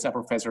address a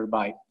professor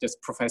by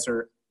just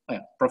professor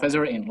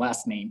and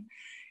last name.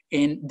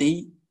 And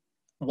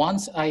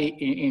once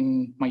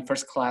in my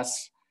first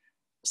class,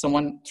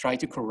 someone tried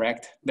to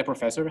correct the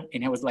professor,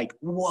 and I was like,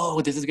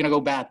 whoa, this is gonna go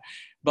bad.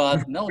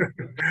 But no,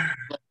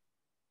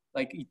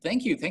 like,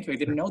 thank you, I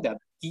didn't know that.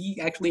 He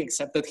actually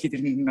accepted he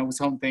didn't know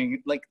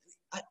something. Like,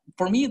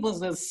 for me, it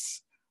was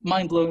just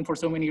mind-blowing for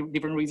so many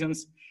different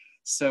reasons.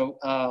 So,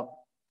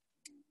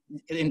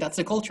 and that's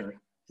the culture.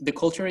 The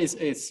culture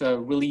is a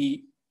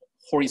really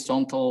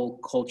horizontal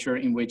culture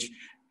in which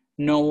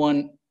no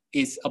one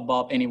is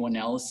above anyone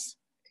else.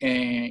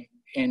 And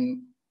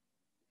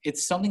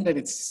it's something that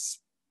it's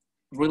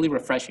really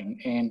refreshing.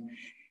 And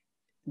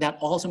that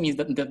also means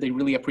that they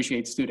really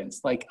appreciate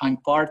students. Like, I'm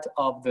part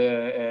of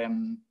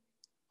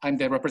I'm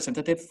the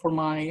representative for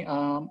my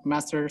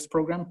master's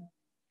program,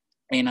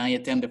 and I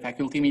attend the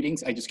faculty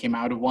meetings. I just came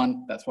out of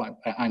one, that's why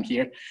I'm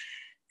here.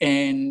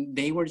 And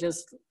they were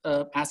just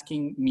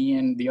asking me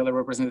and the other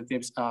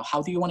representatives,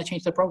 how do you want to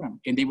change the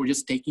program? And they were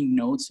just taking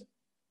notes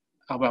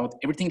about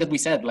everything that we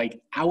said.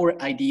 Like,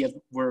 our ideas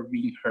were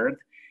being heard.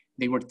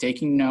 They were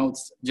taking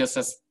notes, just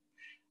as,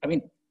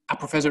 a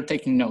professor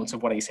taking notes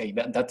of what I say.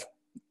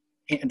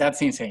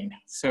 That's insane.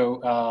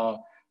 So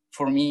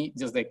for me,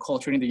 just the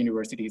culture in the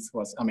universities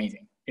was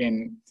amazing.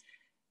 And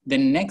the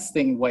next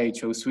thing why I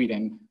chose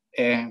Sweden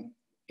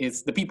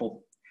is the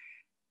people.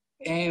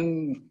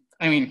 And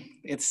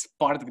it's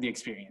part of the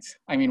experience.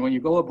 When you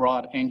go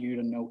abroad and you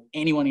don't know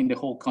anyone in the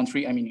whole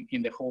country,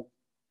 in the whole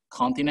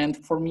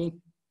continent, for me,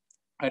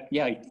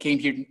 I came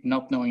here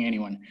not knowing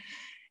anyone.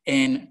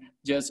 And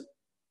just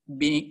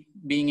being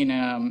in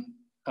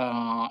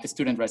a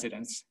student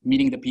residence,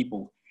 meeting the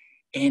people.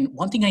 And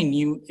one thing I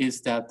knew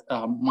is that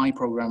my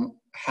program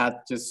had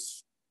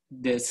just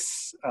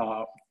this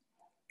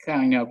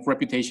kind of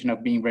reputation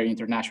of being very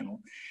international.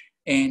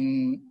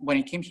 And when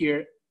I came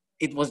here,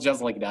 it was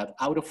just like that.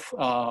 Out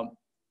of,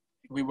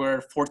 we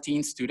were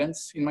 14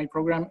 students in my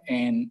program,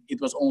 and it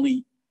was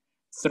only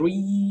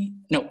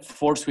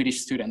 4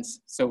 Swedish students.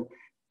 So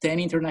 10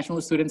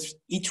 international students,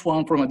 each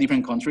one from a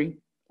different country.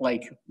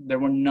 Like, there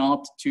were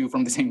not 2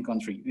 from the same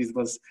country. This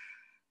was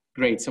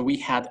great. So we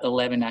had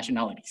 11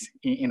 nationalities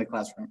in the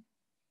classroom,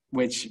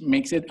 which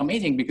makes it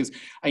amazing, because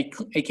I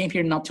came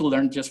here not to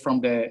learn just from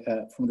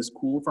the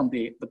school, from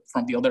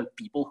the other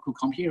people who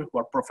come here, who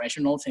are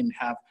professionals and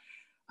have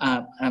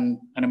an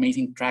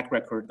amazing track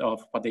record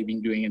of what they've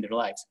been doing in their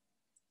lives.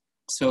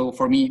 So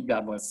for me,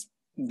 that's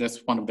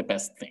one of the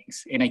best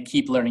things. And I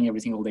keep learning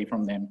every single day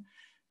from them.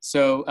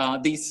 So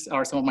these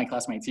are some of my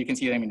classmates. You can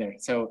see them in there.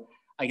 So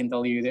I can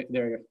tell you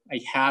that I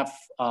have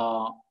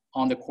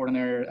on the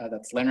corner,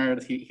 that's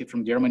Leonard, he's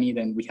from Germany.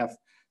 Then we have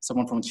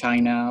someone from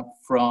China,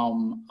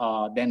 from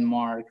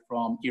Denmark,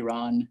 from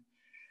Iran.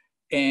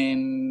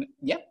 And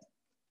yeah,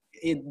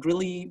 it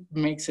really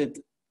makes it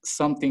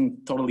something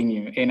totally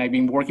new. And I've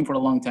been working for a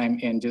long time,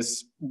 and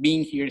just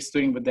being here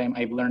studying with them,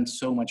 I've learned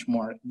so much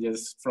more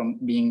just from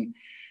being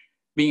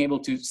able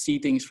to see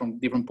things from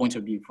different points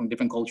of view, from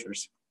different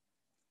cultures.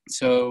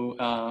 So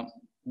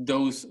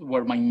those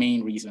were my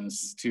main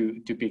reasons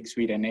to pick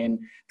Sweden. And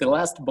the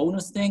last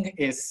bonus thing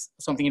is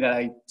something that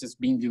I've just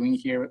been doing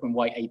here, and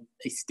why I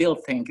still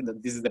think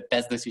that this is the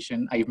best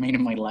decision I've made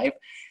in my life.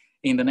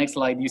 In the next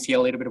slide, you see a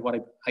little bit of what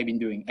I've been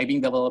doing. I've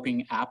been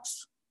developing apps.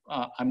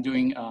 I'm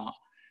doing,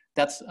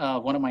 that's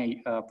one of my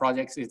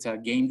projects. It's a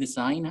game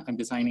design. I'm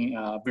designing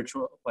a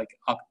virtual,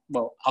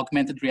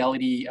 augmented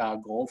reality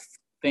golf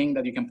thing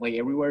that you can play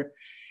everywhere.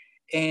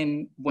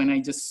 And when I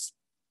just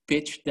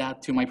pitched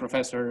that to my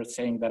professor,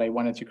 saying that I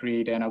wanted to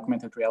create an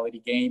augmented reality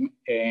game,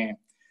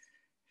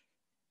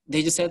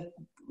 they just said,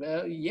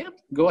 yeah,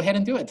 go ahead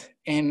and do it.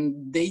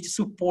 And they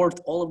support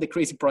all of the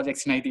crazy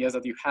projects and ideas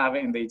that you have,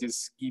 and they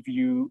just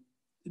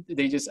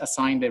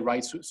assign the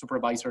right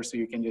supervisor, so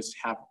you can just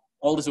have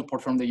all the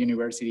support from the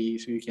university,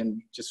 so you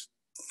can just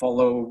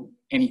follow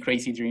any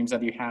crazy dreams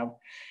that you have.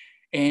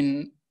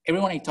 And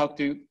everyone I talk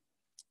to,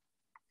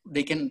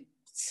 they can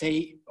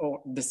say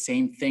the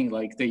same thing,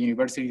 like the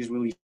universities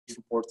really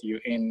support you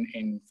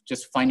in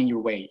just finding your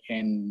way,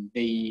 and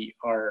they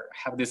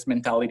have this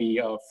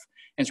mentality of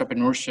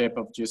entrepreneurship,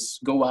 of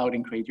just go out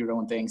and create your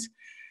own things.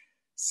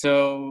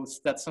 So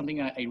that's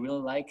something I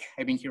really like.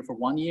 I've been here for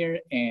 1 year,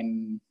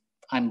 and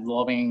I'm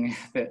loving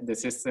the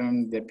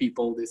system, the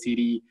people, the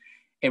city,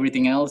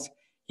 everything else.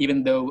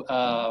 Even though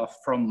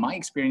from my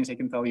experience, I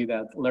can tell you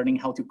that learning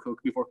how to cook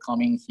before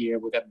coming here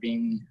would have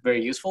been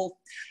very useful.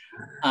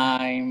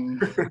 I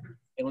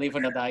live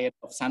on a diet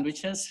of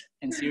sandwiches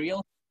and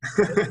cereal,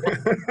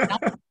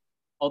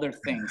 other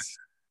things.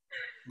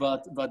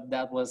 But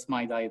that was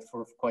my diet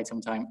for quite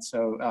some time.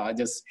 So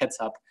just heads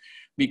up,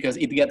 because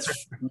it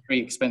gets very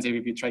expensive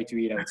if you try to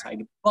eat outside.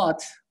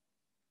 But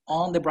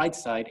on the bright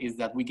side is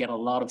that we get a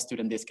lot of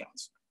student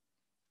discounts.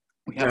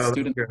 We have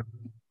students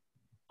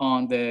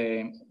on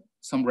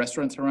some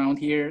restaurants around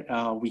here.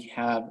 We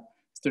have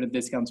student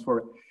discounts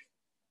for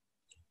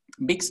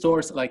big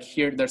stores. Like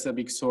here, there's a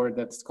big store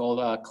that's called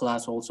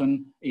Clas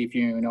Ohlson, if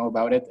you know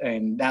about it.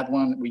 And that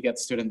one, we get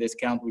student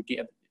discount. We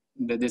get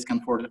the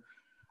discount for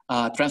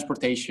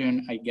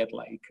transportation. I get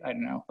like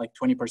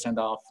 20%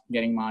 off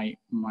getting my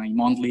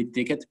monthly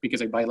ticket,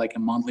 because I buy like a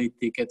monthly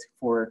ticket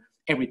for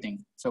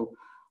everything. So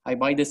I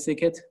buy this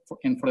ticket,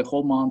 and for the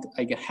whole month,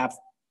 I have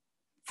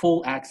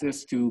full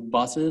access to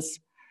buses,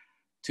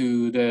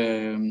 to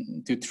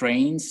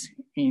trains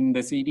in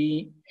the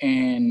city,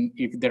 and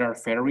if there are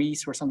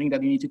ferries or something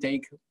that you need to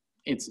take,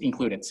 it's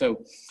included.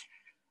 So,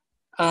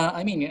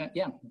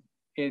 yeah,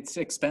 it's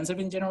expensive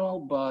in general,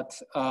 but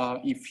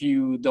if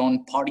you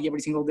don't party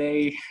every single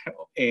day,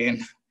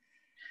 and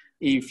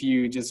if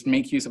you just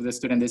make use of the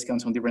student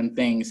discounts on different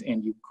things,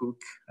 and you cook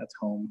at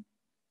home,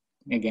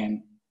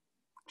 again,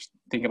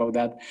 think about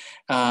that,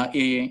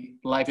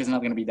 life is not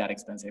going to be that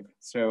expensive.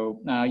 So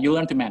you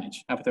learn to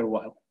manage after a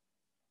while.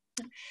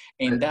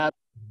 And that's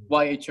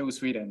why I chose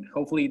Sweden.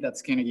 Hopefully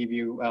that's going to give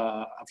you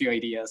a few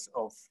ideas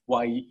of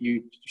why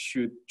you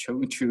should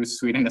choose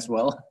Sweden as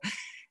well.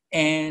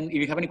 And if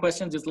you have any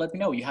questions, just let me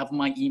know. You have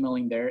my email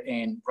in there.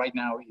 And right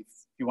now, if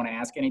you want to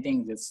ask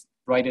anything, just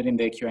write it in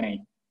the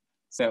Q&A.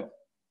 So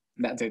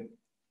that's it.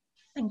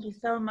 Thank you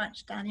so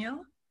much,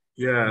 Daniel.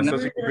 Yeah,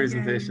 such a good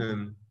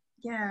presentation.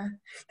 Yeah.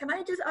 Can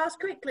I just ask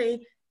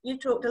quickly, you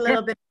talked a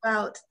little bit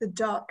about the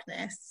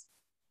darkness.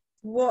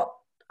 What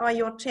are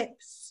your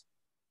tips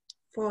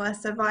for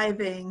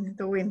surviving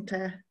the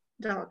winter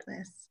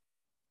darkness?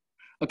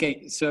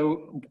 Okay,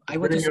 so I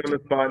would putting you on the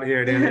spot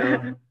here,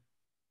 Daniel.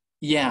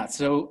 Yeah,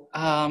 so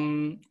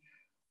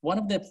one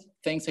of the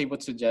things I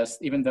would suggest,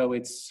 even though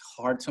it's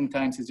hard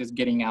sometimes, is just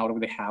getting out of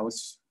the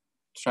house.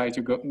 Try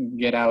to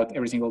get out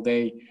every single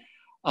day.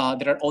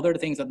 There are other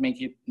things that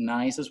make it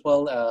nice as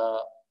well.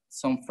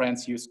 Some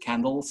friends use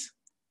candles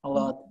a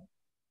lot.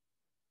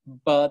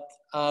 But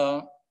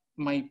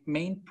my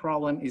main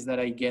problem is that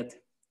I get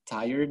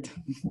tired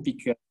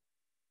because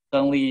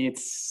suddenly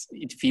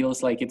it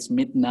feels like it's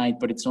midnight,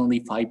 but it's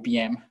only 5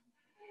 p.m.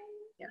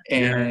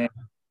 Yeah.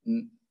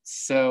 And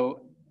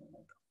so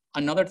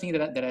another thing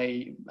that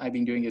I've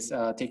been doing is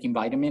taking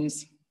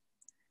vitamins.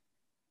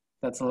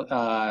 That's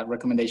a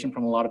recommendation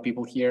from a lot of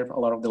people here. A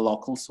lot of the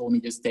locals told me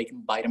just take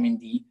vitamin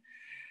D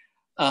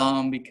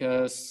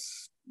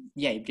because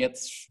it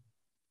gets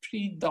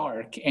pretty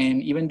dark,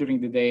 and even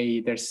during the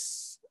day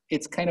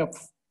it's kind of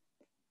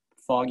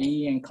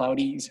foggy and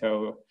cloudy.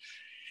 So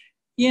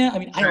yeah, I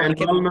mean, I like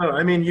Malmö,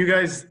 I mean, you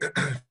guys,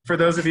 for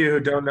those of you who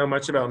don't know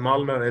much about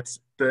Malmö, it's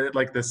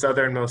the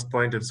southernmost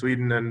point of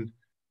Sweden, and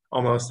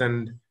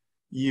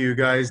you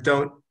guys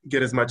don't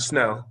get as much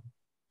snow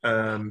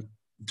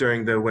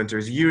during the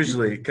winters,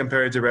 usually,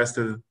 compared to the rest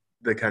of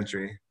the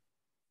country.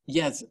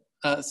 Yes.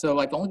 So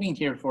I've only been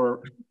here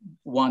for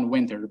one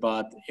winter,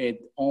 but it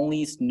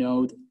only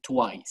snowed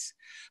twice.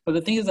 But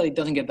the thing is that it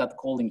doesn't get that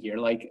cold in here.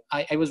 Like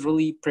I was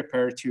really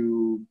prepared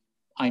to,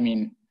 I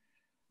mean,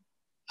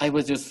 I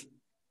was just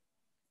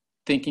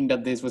thinking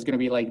that this was going to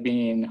be like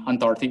being in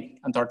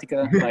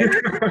Antarctica, like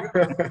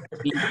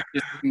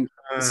just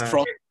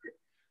struggle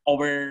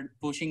over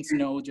pushing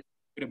snow just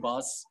with a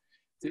bus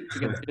to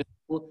get to the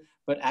school.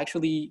 But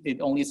actually, it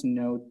only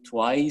snowed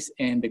twice,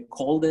 and the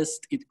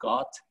coldest it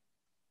got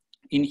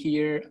in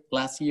here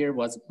last year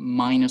was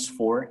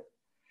 -4.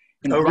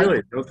 And oh,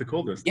 really? That was the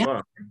coldest. Yeah.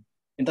 Wow.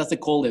 And that's the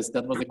coldest.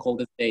 That was the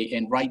coldest day.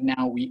 And right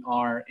now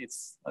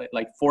it's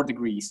like 4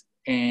 degrees,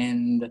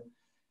 and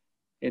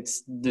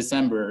it's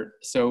December.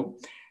 So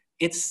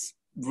it's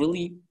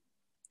really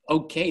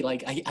okay.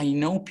 Like I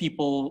know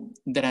people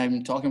that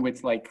I'm talking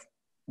with like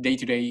day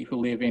to day who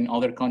live in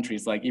other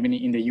countries, like even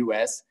in the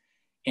US,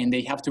 and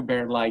they have to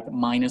bear like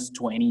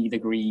 -20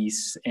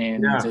 degrees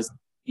and just,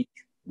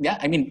 yeah,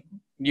 I mean,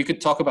 you could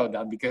talk about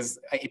that because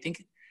I think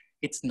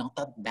it's not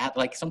that bad.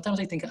 Like sometimes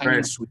I think I'm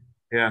in Sweden.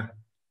 Yeah.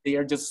 They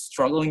are just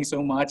struggling so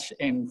much.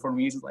 And for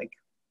me, it's like,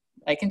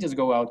 I can just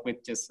go out with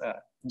just a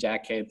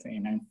jacket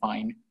and I'm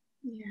fine.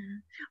 Yeah.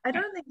 I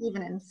don't think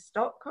even in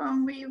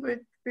Stockholm we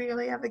would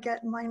really ever get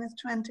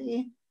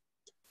 -20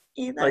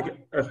 either. Like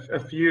a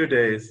few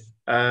days.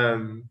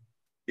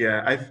 Yeah,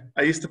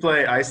 I used to play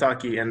ice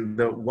hockey, and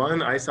the one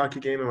ice hockey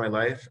game in my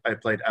life I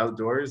played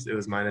outdoors, it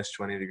was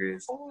 -20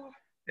 degrees. Oh.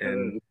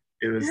 And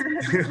it was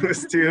it was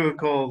too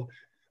cold.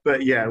 But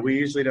yeah, we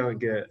usually don't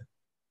get,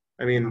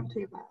 I mean, Not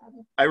too bad.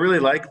 I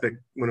really like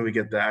when we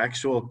get the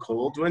actual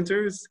cold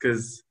winters,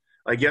 because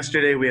like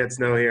yesterday we had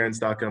snow here in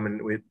Stockholm, and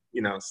we,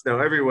 snow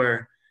everywhere,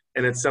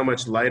 and it's so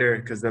much lighter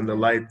because then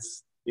the lights,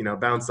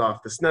 bounce off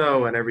the snow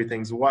and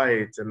everything's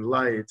white and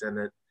light, and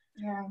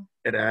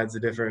it adds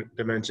a different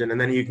dimension. And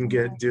then you can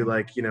do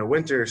like,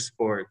 winter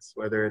sports,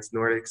 whether it's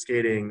Nordic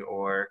skating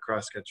or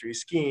cross-country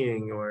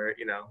skiing or,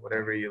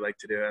 whatever you like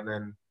to do. And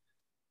then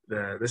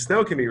the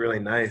snow can be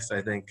really nice,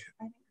 I think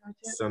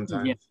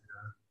sometimes. Yeah.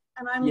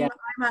 And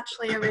I'm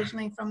actually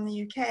originally from the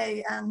UK,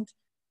 and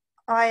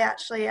I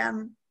actually am,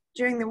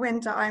 during the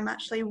winter, I'm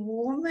actually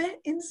warmer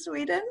in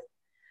Sweden,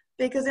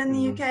 because in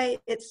the UK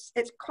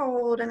it's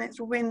cold and it's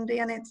windy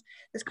and it's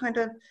kind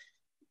of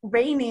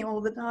rainy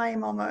all the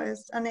time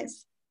almost, and it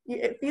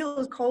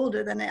feels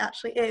colder than it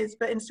actually is.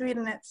 But in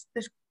Sweden it's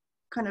this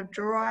kind of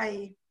dry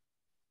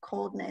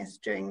coldness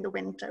during the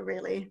winter,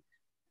 really.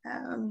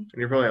 And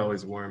you're probably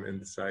always warm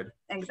inside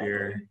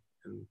here,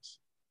 and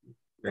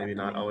maybe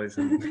not always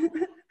in,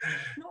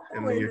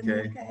 in the UK.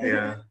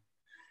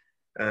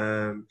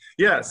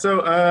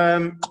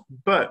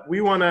 But we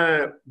want to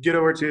get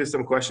over to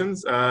some questions.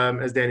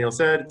 As Daniel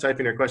said, type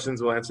in your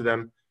questions, we'll answer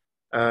them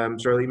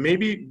shortly.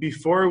 Maybe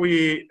before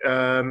we,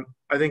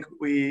 I think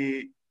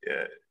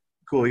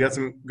cool, we got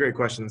some great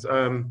questions.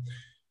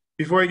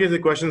 Before I get to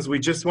the questions, we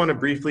just want to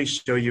briefly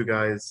show you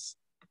guys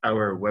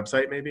our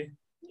website, maybe?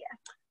 Yeah.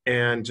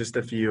 And just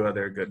a few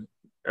other good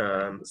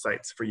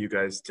sites for you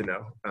guys to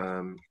know,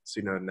 so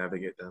you know how to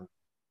navigate them.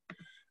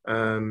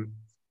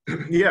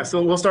 Yeah,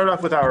 so we'll start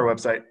off with our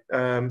website,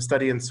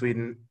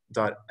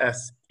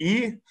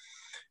 studyinsweden.se,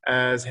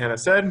 as Hannah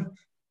said.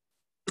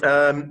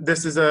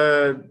 This is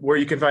where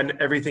you can find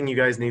everything you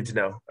guys need to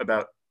know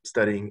about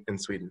studying in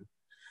Sweden.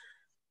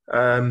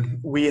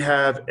 We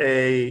have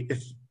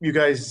if you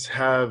guys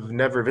have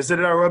never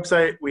visited our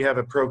website, we have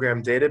a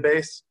program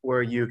database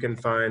where you can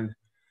find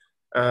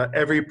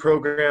every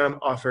program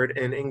offered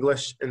in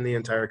English in the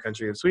entire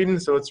country of Sweden.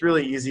 So it's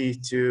really easy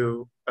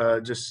to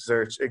just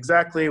search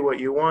exactly what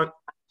you want,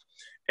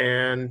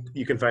 and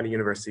you can find a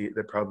university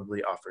that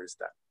probably offers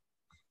that.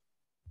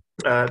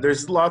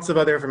 There's lots of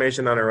other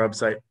information on our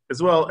website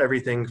as well,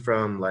 everything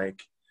from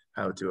like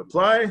how to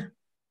apply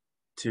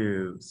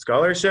to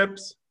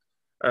scholarships.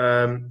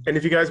 And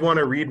if you guys want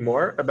to read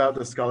more about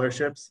the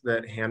scholarships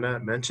that Hannah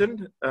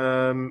mentioned,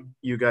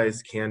 you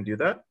guys can do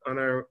that on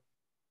our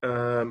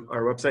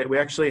website. We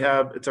actually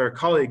have, it's our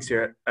colleagues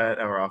here at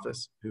our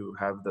office who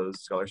have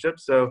those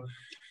scholarships. So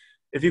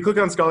if you click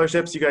on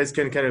scholarships, you guys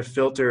can kind of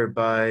filter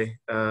by,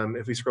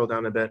 if we scroll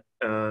down a bit,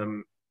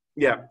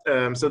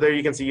 so there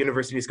you can see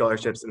university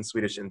scholarships and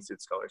Swedish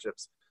Institute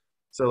scholarships.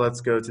 So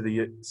let's go to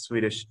the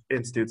Swedish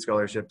Institute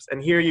scholarships.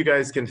 And here you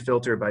guys can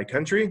filter by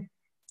country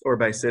or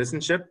by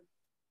citizenship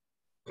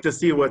to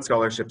see what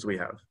scholarships we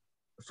have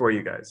for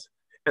you guys.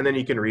 And then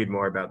you can read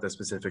more about the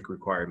specific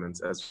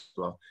requirements as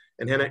well.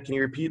 And Hannah, can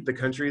you repeat the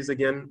countries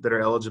again that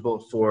are eligible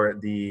for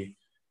the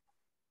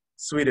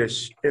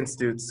Swedish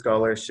Institute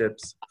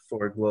scholarships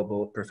for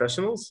global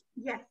professionals?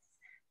 Yes,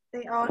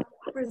 they are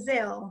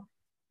Brazil,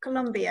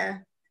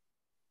 Colombia,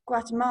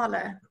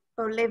 Guatemala,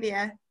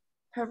 Bolivia,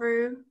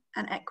 Peru,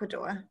 and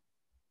Ecuador.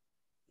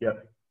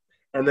 Yep.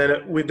 And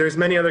then there's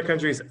many other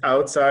countries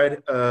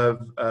outside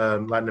of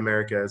Latin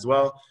America as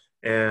well.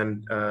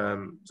 And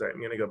sorry, I'm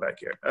going to go back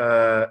here.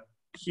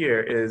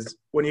 Here is,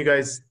 when you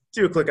guys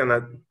do click on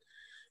that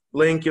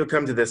link, you'll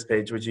come to this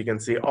page, which you can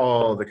see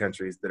all the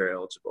countries that are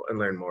eligible and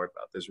learn more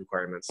about those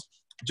requirements.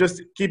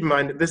 Just keep in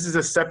mind, this is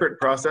a separate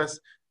process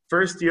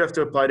first, you have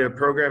to apply to a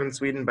program in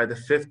Sweden by the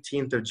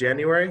 15th of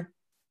January.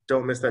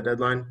 Don't miss that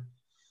deadline.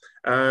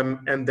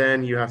 And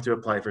then you have to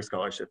apply for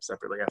scholarships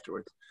separately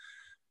afterwards.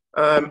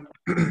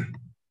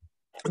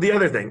 The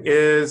other thing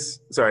is,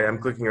 sorry, I'm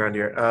clicking around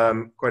here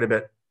quite a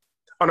bit.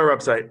 On our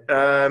website,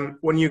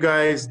 when you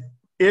guys,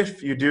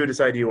 if you do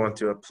decide you want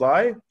to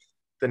apply,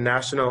 the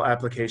National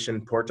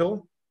Application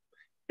Portal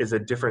is a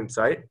different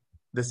site.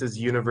 This is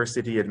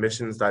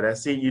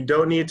universityadmissions.se. You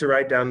don't need to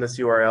write down this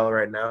URL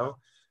right now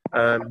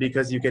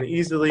because you can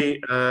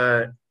easily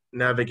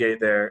navigate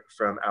there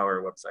from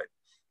our website.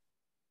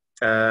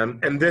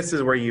 And this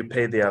is where you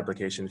pay the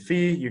application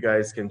fee. You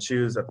guys can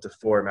choose up to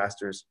 4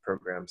 master's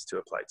programs to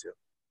apply to.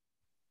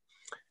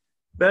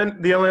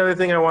 Then the only other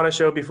thing I want to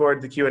show before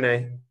the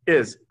Q&A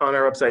is on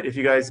our website. If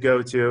you guys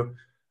go to,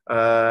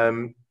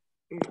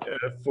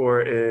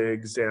 for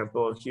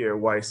example, here,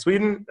 Why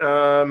Sweden,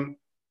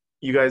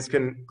 you guys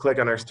can click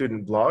on our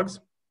student blogs,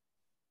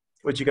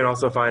 which you can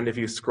also find if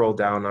you scroll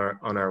down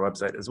on our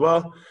website as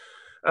well.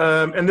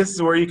 And this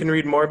is where you can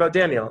read more about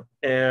Daniel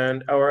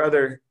and our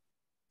other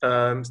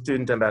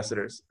student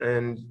ambassadors.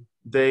 And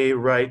they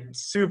write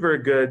super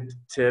good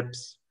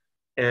tips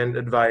and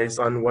advice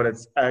on what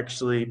it's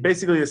actually,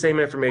 basically the same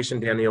information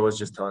Daniel was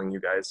just telling you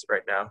guys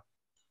right now.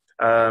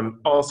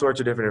 All sorts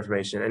of different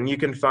information. And you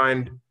can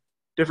find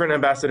different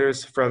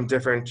ambassadors from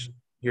different,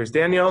 here's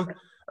Daniel,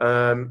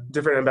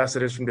 different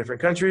ambassadors from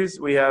different countries.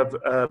 We have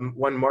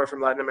one more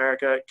from Latin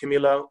America,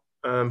 Camilo,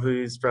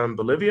 who's from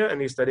Bolivia, and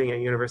he's studying at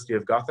University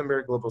of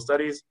Gothenburg, Global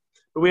Studies.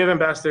 But we have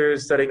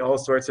ambassadors studying all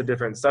sorts of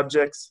different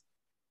subjects.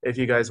 If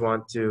you guys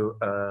want to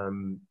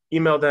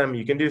email them,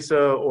 you can do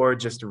so, or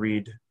just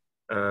read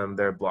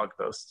their blog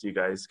posts. You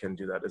guys can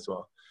do that as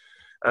well.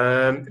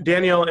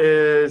 Daniel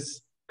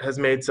has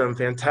made some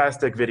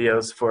fantastic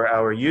videos for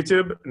our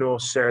YouTube, and we'll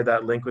share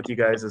that link with you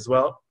guys as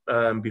well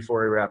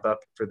before we wrap up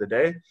for the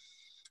day,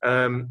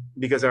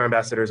 because our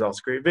ambassadors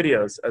also create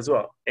videos as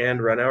well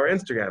and run our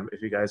Instagram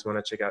if you guys want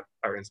to check out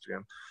our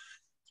Instagram.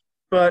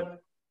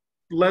 But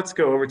let's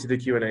go over to the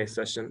Q&A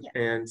session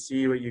and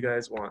see what you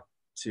guys want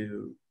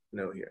to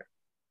know here.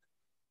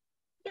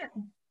 Yeah,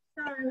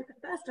 so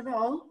first of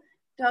all,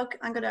 Doug,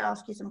 I'm going to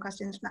ask you some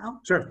questions now.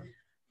 Sure.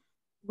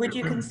 Would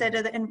you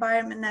consider the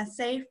environment there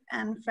safe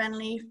and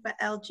friendly for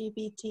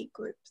LGBT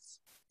groups?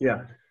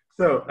 Yeah,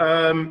 so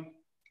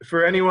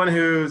for anyone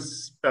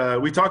who's,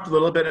 we talked a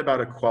little bit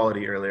about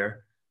equality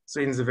earlier.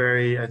 Sweden's a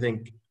very, I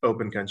think,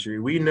 open country.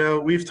 We know,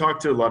 we've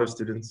talked to a lot of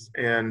students,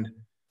 and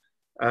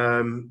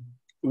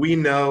we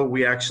know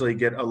we actually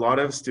get a lot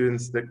of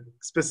students that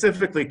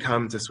specifically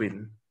come to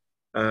Sweden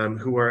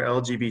who are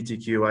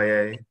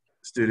LGBTQIA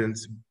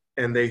students,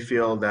 and they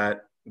feel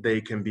that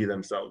they can be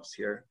themselves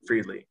here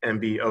freely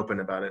and be open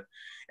about it.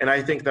 And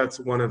I think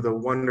that's one of the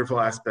wonderful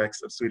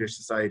aspects of Swedish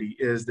society,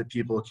 is that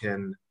people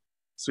can,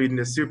 Sweden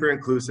is super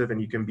inclusive and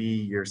you can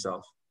be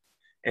yourself.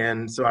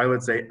 And so I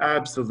would say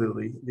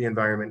absolutely the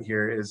environment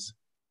here is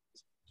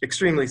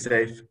extremely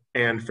safe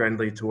and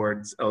friendly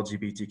towards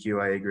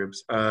LGBTQIA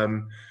groups.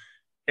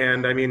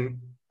 And I mean,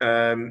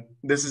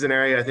 this is an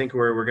area I think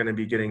where we're going to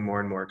be getting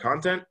more and more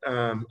content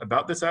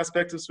about this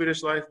aspect of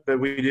Swedish life, but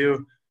we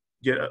do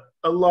get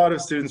a lot of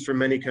students from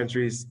many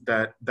countries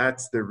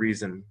that's the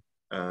reason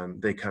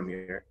they come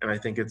here. And I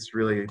think it's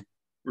really,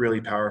 really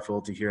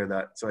powerful to hear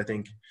that. So I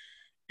think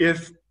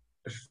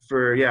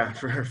for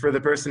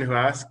the person who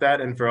asked that,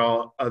 and for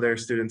all other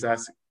students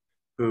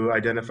who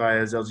identify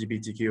as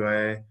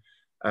LGBTQIA,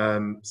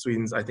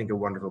 Sweden's, I think, a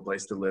wonderful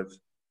place to live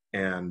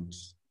and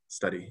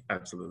study.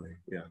 Absolutely,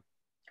 yeah.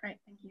 Great,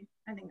 thank you.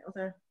 I think that was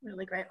a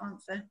really great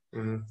answer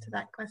to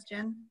that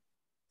question.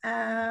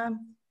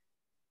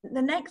 The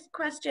next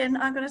question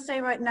I'm going to say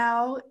right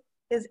now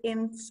is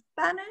in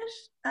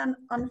Spanish, and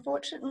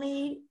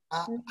unfortunately,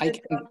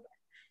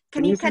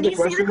 can you see the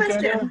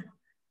question? Daniel?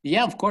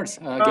 Yeah, of course.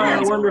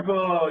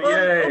 Wonderful!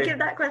 Yay! We'll give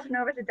that question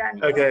over to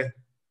Daniel. Okay.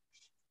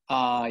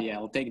 Yeah,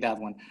 I'll take that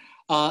one.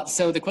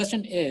 So the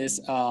question is,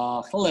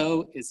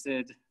 hello, is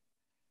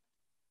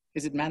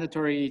it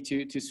mandatory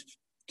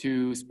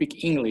to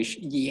speak English?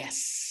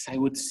 Yes, I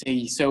would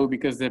say so,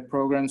 because the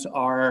programs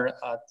are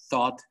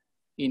taught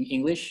in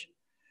English.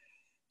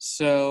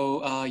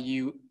 So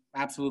you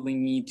absolutely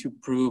need to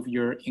prove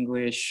your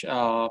English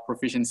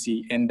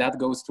proficiency, and that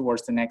goes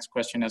towards the next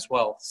question as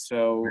well.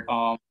 So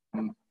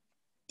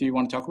do you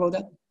want to talk about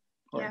that?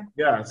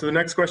 Yeah, so the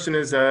next question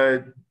is,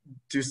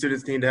 do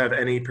students need to have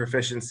any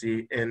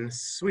proficiency in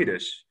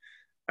Swedish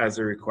as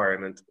a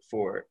requirement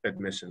for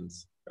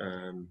admissions?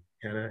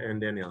 Hannah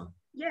and Danielle.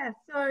 Yeah,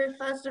 so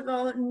first of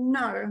all,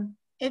 no.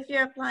 If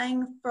you're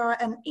applying for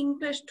an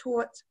English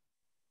taught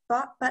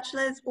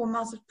bachelor's or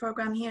master's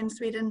program here in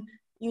Sweden,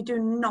 you do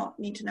not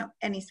need to know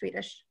any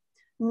Swedish,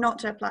 not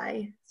to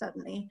apply,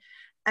 certainly.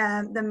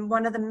 Then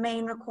one of the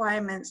main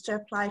requirements to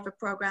apply for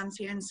programs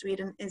here in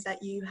Sweden is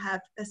that you have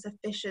a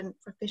sufficient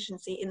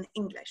proficiency in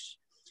English.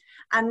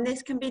 And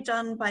this can be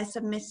done by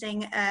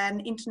submitting an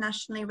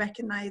internationally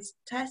recognized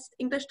test,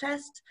 English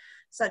test,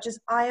 such as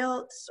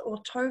IELTS or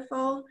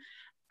TOEFL.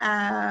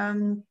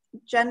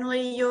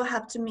 Generally, you'll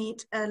have to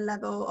meet a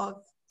level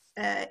of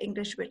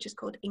English, which is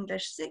called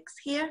English 6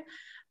 here.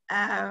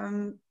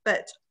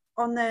 But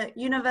on the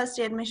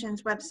university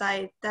admissions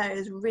website, there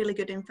is really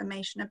good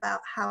information about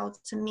how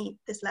to meet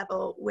this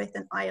level with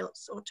an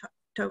IELTS or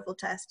TOEFL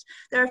test.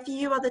 There are a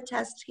few other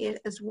tests here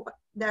as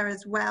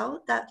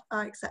well that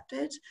are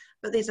accepted,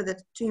 but these are the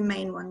two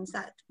main ones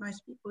that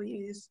most people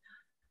use.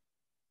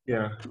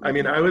 Yeah, I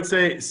mean, I would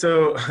say,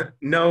 so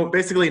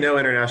basically no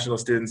international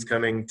students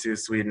coming to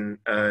Sweden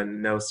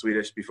know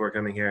Swedish before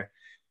coming here.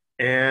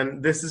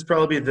 And this is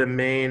probably the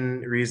main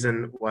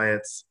reason why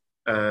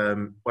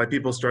why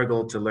people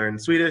struggle to learn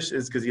Swedish,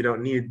 is because you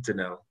don't need to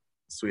know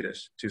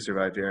Swedish to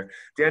survive here.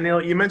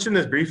 Daniel, you mentioned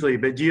this briefly,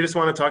 but do you just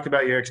want to talk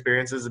about your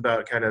experiences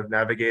about kind of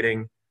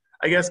navigating,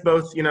 I guess,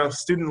 both,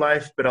 student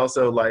life, but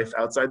also life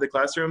outside the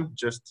classroom,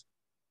 just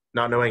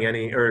not knowing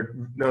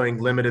knowing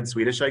limited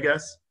Swedish, I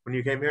guess, when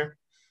you came here?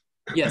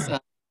 Yes,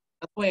 that's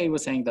why I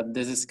was saying that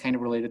this is kind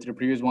of related to the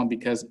previous one,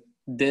 because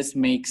this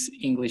makes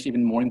English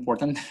even more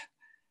important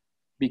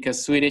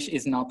because Swedish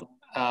is not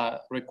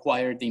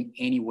required in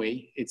any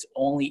way. It's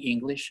only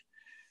English.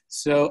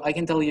 So I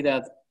can tell you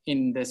that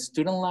in the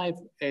student life,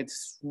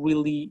 it's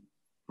really,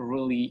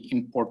 really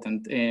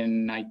important.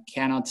 And I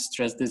cannot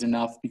stress this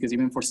enough, because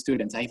even for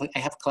students, I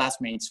have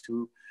classmates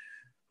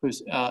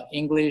whose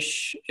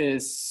English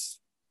is,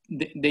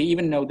 they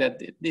even know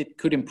that it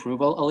could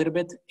improve a little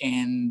bit.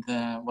 And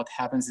what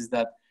happens is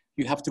that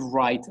you have to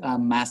write a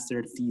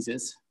master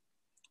thesis.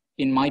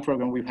 In my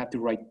program, we have to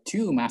write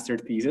 2 master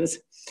theses.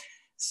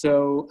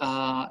 So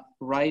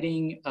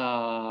writing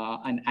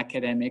an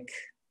academic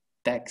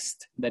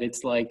text that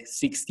it's like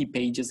 60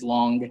 pages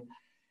long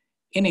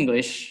in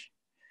English,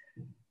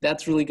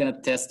 that's really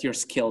gonna test your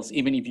skills,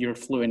 even if you're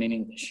fluent in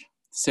English.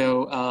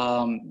 So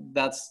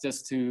that's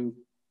just to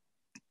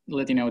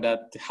let you know that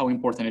how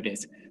important it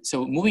is.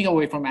 So moving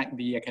away from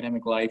the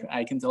academic life,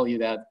 I can tell you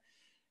that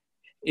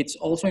it's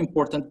also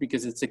important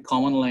because it's a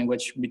common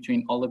language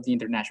between all of the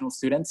international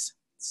students.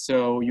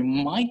 So you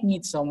might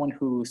need someone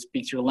who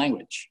speaks your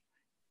language,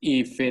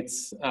 if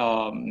it's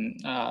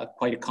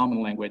quite a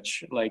common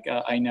language. Like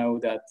I know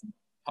that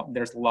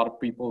there's a lot of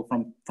people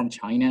from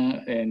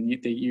China, and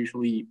they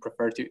usually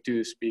prefer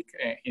to speak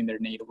in their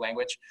native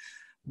language.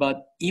 But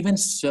even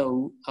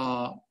so,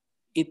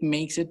 it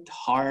makes it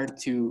hard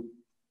to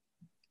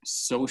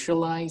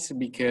socialize,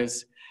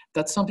 because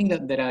that's something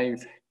that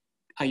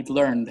I've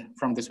learned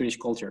from the Swedish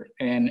culture.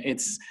 And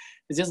it's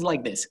just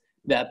like this,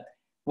 that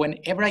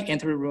whenever I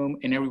enter a room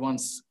and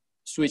everyone's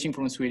switching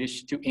from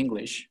Swedish to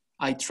English,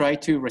 I try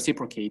to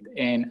reciprocate,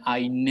 and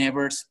I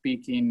never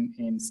speak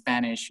in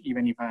Spanish,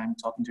 even if I'm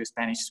talking to a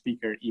Spanish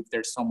speaker, if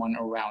there's someone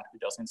around who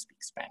doesn't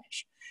speak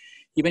Spanish,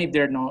 even if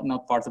they're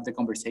not part of the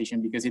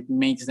conversation, because it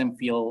makes them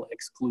feel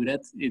excluded.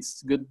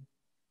 It's good.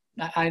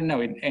 I don't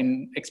know,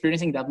 and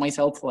experiencing that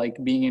myself, like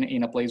being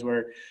in a place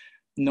where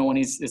no one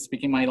is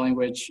speaking my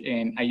language,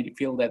 and I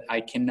feel that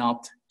I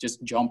cannot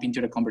just jump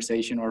into the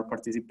conversation or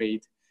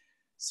participate.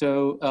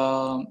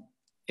 So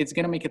it's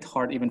gonna make it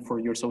hard even for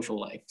your social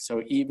life.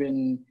 So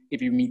even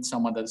if you meet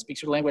someone that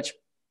speaks your language,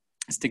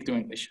 stick to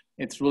English.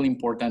 It's really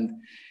important.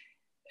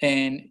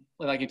 And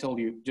like I told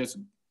you, just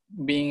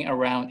being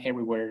around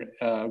everywhere,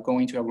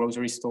 going to a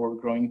grocery store,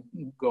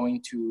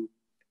 going to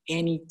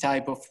any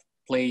type of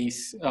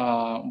place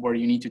where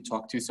you need to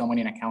talk to someone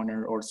in a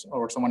counter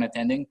or someone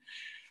attending,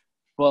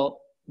 well,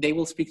 they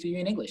will speak to you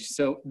in English.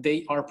 So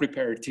they are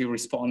prepared to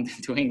respond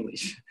to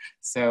English.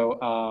 So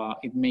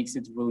it makes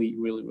it really,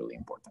 really, really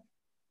important.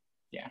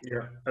 Yeah,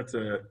 that's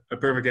a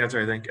perfect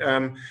answer, I think.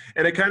 And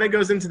it kind of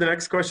goes into the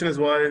next question as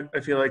well, I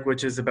feel like,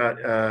 which is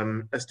about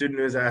a student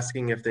who is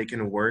asking if they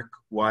can work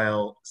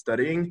while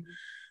studying.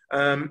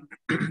 And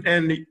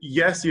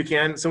yes, you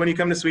can. So when you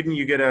come to Sweden,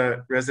 you get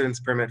a residence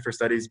permit for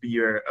studies, but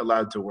you're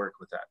allowed to work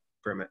with that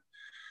permit.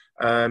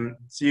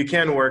 So you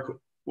can work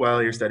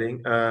while you're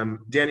studying.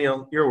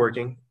 Daniel, you're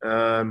working.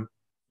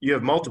 You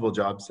have multiple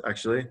jobs,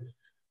 actually.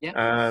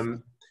 Yeah.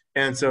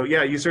 And so,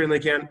 yeah, you certainly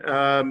can.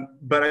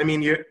 But I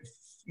mean,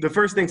 the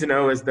first thing to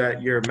know is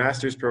that your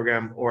master's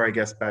program, or I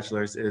guess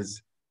bachelor's,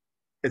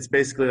 it's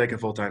basically like a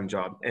full-time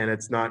job. And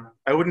it's not,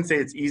 I wouldn't say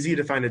it's easy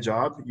to find a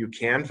job. You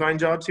can find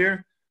jobs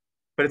here,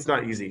 but it's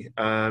not easy.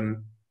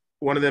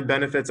 One of the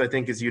benefits, I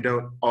think, is you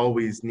don't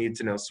always need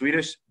to know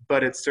Swedish,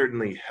 but it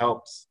certainly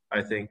helps,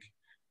 I think,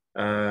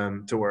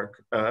 to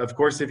work. Of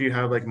course, if you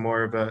have like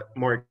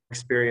more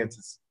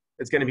experience,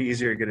 it's going to be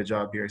easier to get a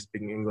job here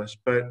speaking English.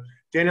 But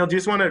Daniel, do you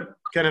just want to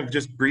kind of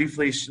just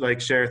briefly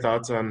share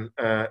thoughts on,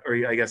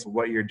 or I guess,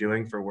 what you're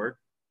doing for work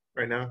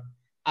right now?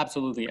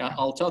 Absolutely.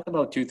 I'll talk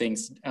about 2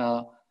 things.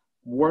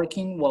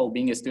 Working while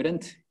being a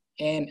student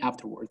and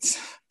afterwards,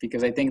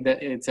 because I think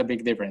that it's a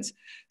big difference.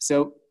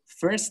 So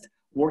first,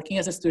 working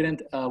as a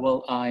student,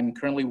 well, I'm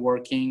currently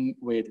working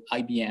with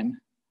IBM.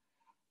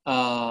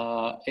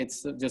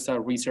 It's just a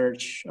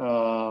research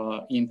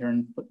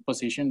intern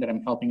position that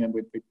I'm helping them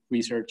with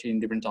research in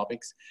different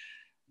topics.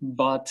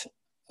 But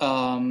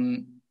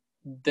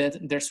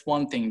there's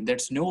one thing,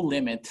 there's no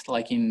limit,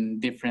 like in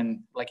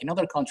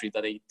other countries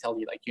that they tell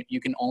you, like you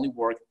can only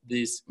work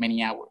this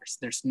many hours.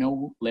 There's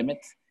no limit.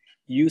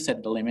 You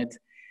set the limit.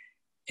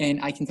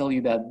 And I can tell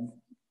you that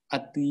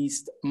at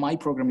least my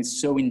program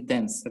is so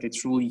intense that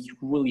it's really,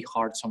 really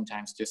hard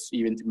sometimes just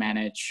even to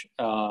manage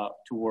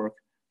to work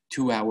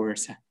 2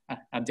 hours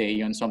a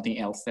day on something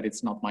else that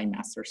it's not my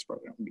master's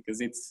program,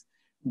 because it's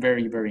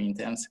very, very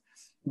intense.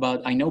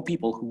 But I know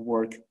people who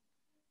work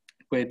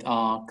with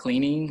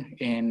cleaning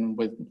and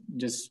with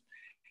just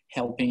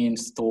helping in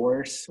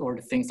stores or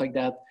things like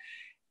that.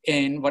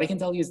 And what I can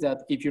tell you is that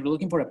if you're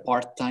looking for a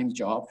part-time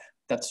job,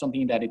 that's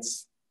something that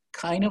it's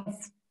kind of,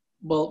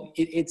 well,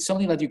 it's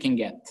something that you can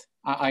get.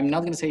 I'm not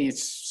going to say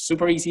it's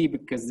super easy,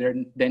 because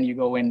then you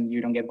go and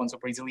you don't get one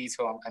super easily.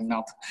 So I'm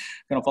not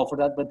going to fall for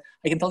that. But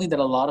I can tell you that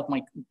a lot of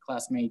my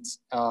classmates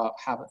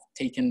have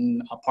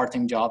taken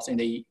part-time jobs, and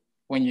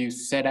when you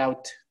set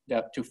out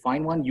to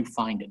find one, you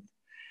find it.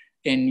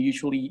 And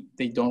usually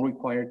they don't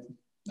require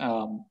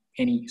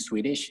any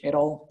Swedish at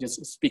all.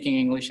 Just speaking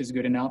English is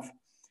good enough.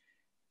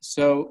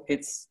 So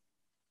it's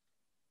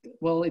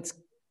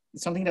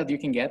something that you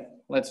can get.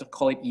 Let's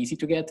call it easy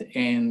to get,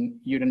 and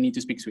you don't need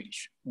to speak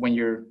Swedish when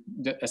you're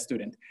a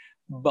student.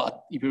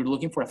 But if you're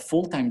looking for a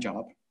full-time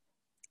job,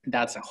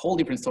 that's a whole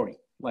different story.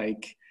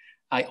 Like,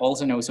 I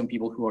also know some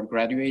people who are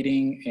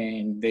graduating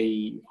and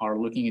they are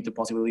looking into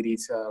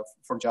possibilities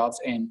for jobs.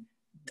 And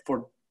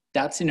for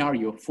that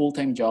scenario,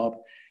 full-time job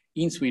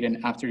in Sweden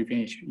after you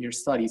finish your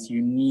studies,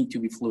 you need to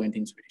be fluent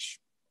in Swedish.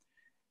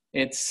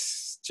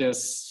 It's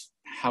just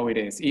how it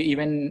is.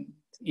 Even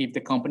if the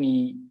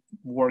company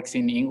works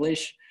in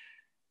English,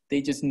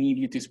 they just need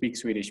you to speak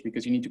Swedish,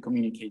 because you need to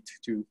communicate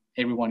to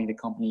everyone in the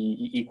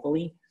company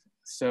equally.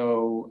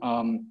 So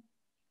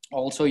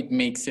also it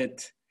makes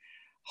it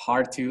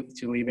hard to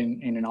live in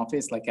an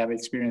office. Like, I've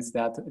experienced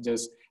that,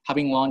 just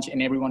having lunch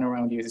and everyone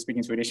around you is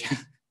speaking Swedish.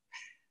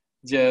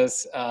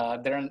 Just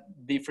there are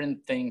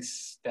different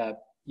things that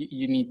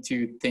you need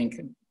to think.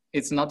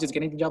 It's not just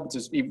getting the job, it's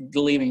just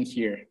living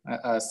here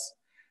as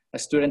a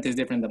student is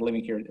different than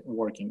living here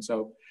working.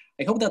 So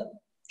I hope that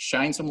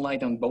shines some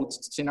light on both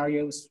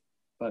scenarios.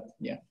 But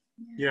yeah.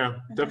 Yeah,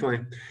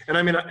 definitely. And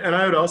I mean, and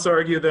I would also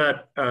argue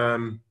that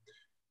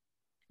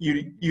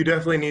you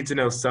definitely need to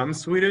know some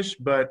Swedish,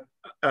 but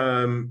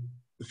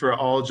for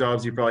all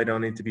jobs, you probably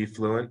don't need to be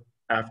fluent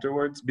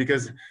afterwards.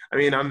 Because I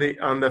mean, on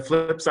the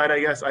flip side, I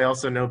guess I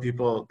also know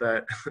people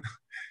that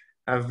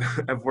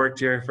have worked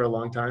here for a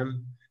long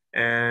time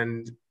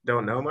and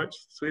don't know much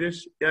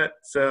Swedish yet.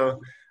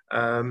 So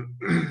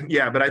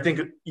yeah, but I think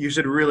you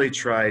should really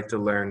try to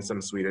learn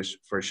some Swedish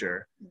for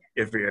sure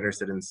if you're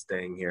interested in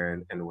staying here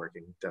and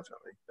working.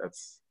 Definitely,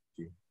 that's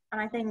key.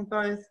 And I think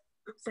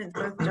since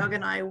both Doug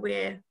and I,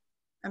 we're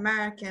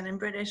American and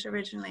British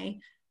originally,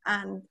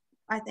 and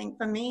I think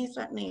for me,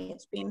 certainly,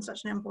 it's been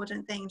such an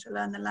important thing to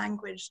learn the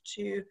language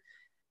to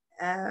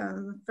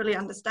fully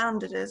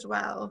understand it as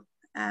well.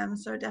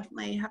 So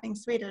definitely having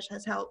Swedish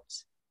has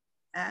helped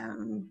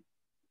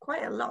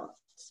quite a lot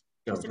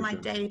just in my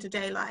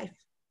day-to-day life.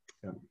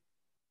 Yeah.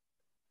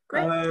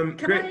 Great.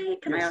 Can I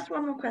yes. ask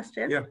one more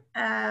question? Yeah.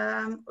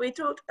 We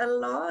talked a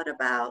lot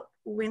about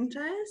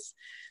winters.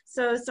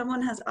 So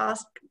someone has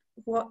asked,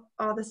 what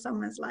are the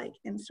summers like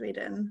in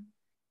Sweden?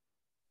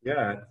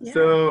 Yeah.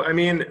 So, I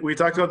mean, we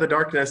talked about the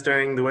darkness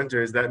during the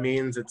winters. That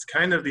means it's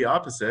kind of the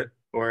opposite,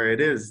 or it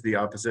is the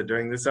opposite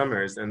during the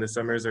summers. And the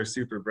summers are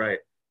super bright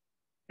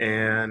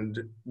and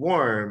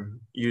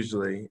warm,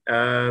 usually.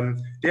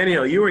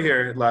 Daniel, you were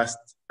here last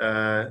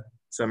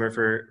summer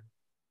for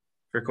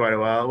quite a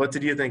while. What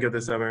did you think of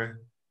the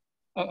summer?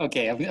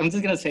 Okay, I'm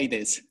just gonna say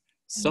this.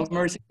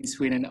 Summers in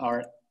Sweden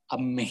are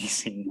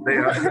amazing. They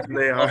are.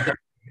 They are.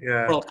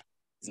 Yeah. For all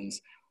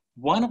reasons.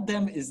 One of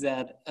them is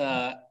that,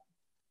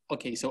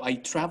 okay, so I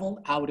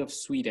traveled out of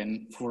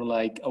Sweden for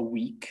like a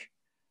week.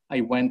 I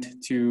went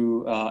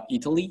to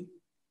Italy.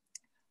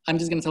 I'm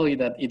just gonna tell you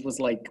that it was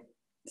like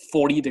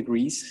 40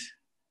 degrees.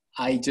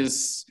 It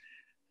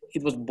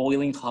was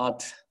boiling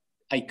hot.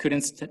 I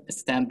couldn't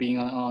stand being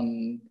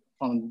on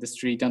the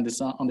street under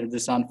the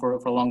sun for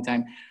a long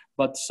time.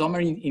 But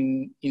summer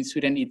in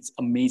Sweden, it's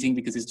amazing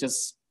because it's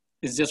just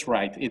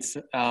right. It's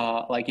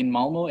like in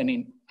Malmo,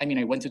 and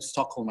I went to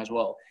Stockholm as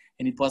well,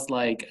 and it was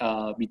like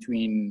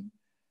between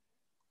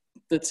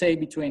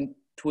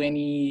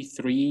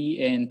 23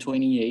 and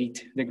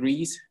 28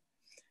 degrees,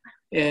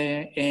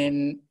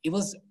 and it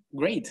was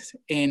great.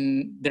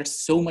 And there's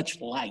so much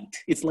light.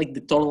 It's like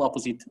the total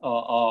opposite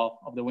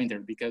of the winter,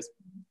 because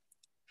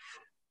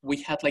we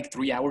had like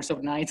 3 hours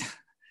of night.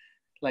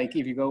 Like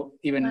if you go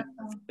even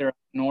further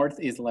north,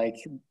 is like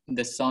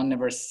the sun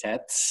never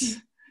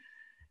sets.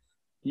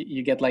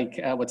 You get like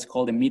what's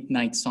called a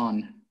midnight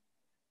sun.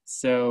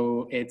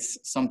 So it's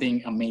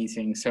something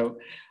amazing. So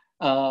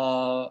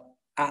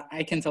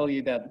I can tell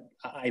you that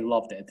I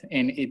loved it.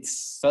 And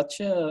it's such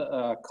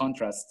a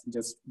contrast,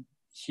 just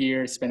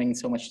here spending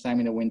so much time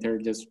in the winter,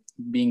 just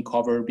being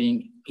covered,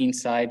 being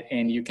inside,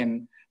 and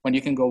when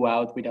you can go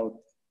out without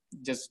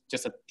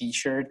just a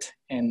t-shirt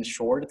and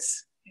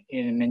shorts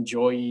and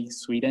enjoy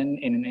Sweden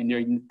and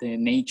enjoy the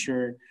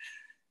nature.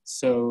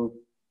 So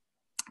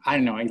I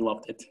don't know, I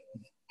loved it.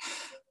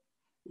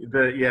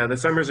 The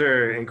summers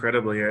are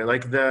incredible here.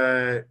 Like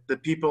the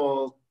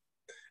people,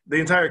 the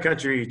entire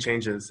country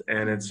changes,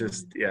 and it's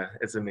just, yeah,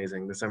 it's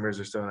amazing. The summers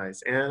are so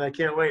nice, and I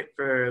can't wait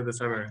for the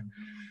summer.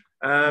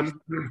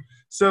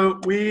 So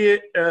we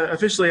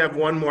officially have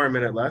 1 more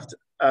minute left.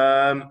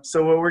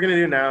 So what we're gonna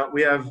do now,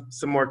 we have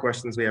some more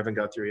questions we haven't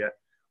got through yet.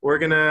 We're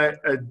gonna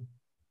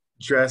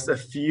address a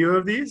few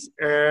of these,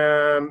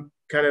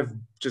 kind of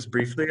just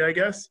briefly, I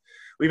guess.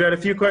 We've had a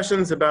few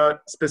questions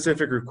about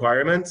specific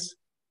requirements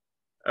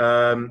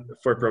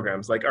for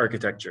programs like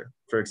architecture,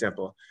 for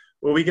example.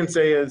 What we can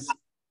say is,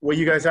 what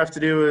you guys have to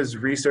do is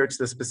research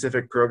the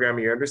specific program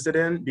you're interested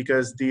in,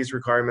 because these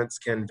requirements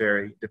can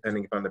vary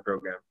depending upon the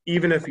program.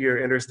 Even if you're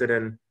interested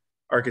in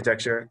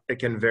architecture, it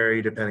can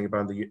vary depending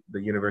upon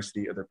the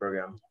university or the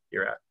program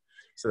you're at.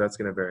 So that's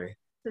going to vary.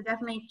 So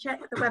definitely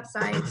check the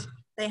website.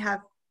 They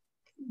have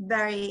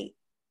very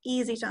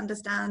easy to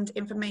understand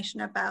information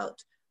about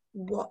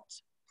what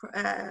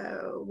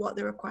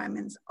the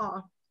requirements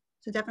are.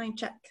 So definitely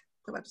check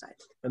the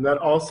website. And that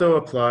also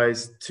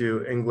applies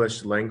to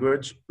English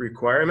language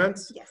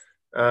requirements. Yes.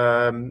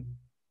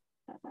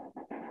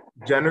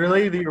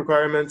 Generally, the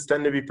requirements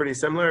tend to be pretty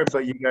similar,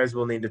 but you guys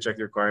will need to check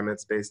the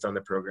requirements based on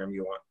the program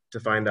you want to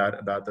find out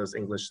about those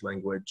English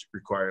language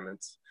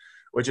requirements,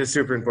 which is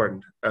super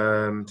important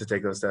to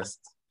take those tests.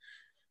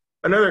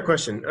 Another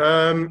question,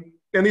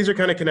 and these are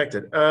kind of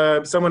connected.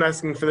 Someone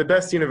asking for the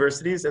best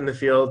universities in the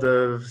field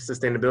of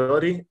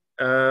sustainability.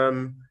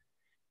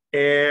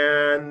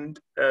 And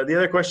the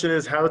other question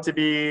is how to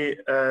be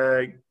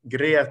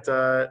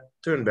Greta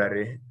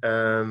Thunberg,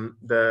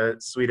 the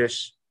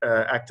Swedish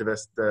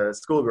activist, the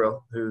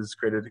schoolgirl who's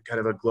created kind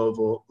of a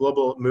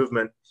global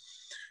movement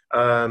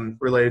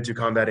related to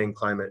combating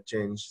climate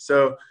change.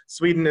 So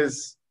Sweden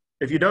is,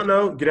 if you don't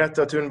know,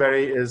 Greta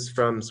Thunberg is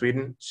from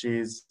Sweden.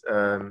 She's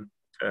a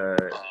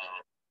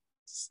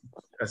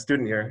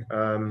student here,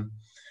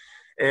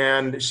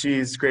 and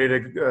she's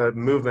created a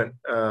movement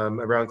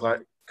around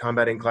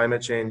combating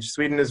climate change.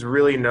 Sweden is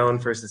really known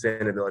for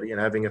sustainability and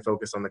having a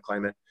focus on the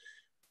climate.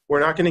 We're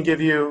not going to give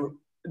you,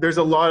 there's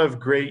a lot of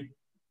great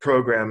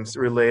programs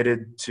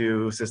related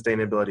to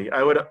sustainability.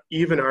 I would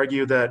even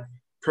argue that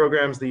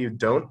programs that you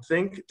don't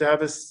think to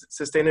have a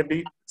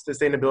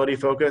sustainability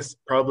focus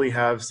probably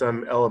have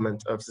some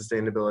element of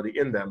sustainability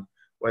in them,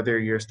 whether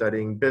you're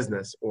studying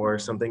business or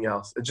something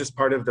else. It's just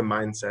part of the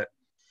mindset.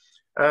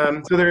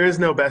 So there is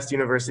no best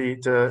university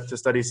to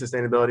study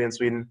sustainability in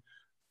Sweden.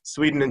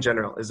 Sweden in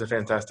general is a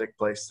fantastic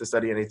place to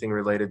study anything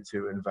related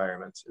to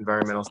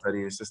environmental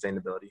studies,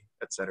 sustainability,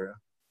 etc.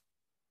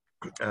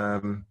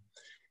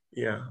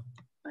 Yeah.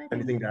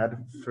 Anything to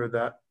add for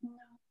that?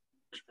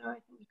 No, I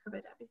think we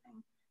covered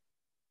everything.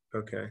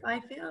 Okay.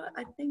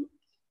 I think.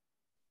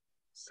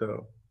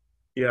 So,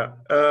 yeah.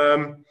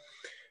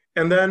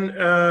 And then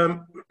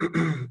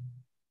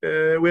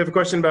we have a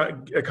question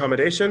about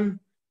accommodation,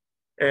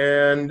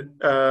 and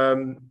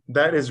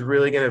that is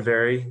really going to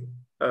vary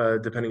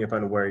depending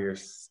upon where you're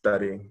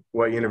studying,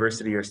 what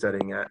university you're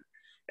studying at.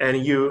 And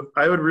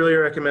I would really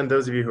recommend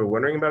those of you who are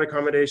wondering about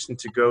accommodation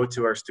to go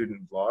to our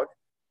student blog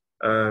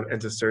and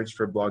to search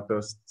for blog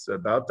posts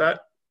about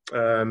that,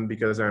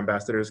 because our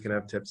ambassadors can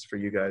have tips for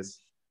you guys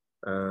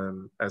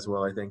as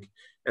well, I think.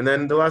 And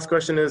then the last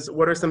question is,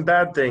 what are some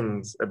bad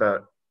things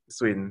about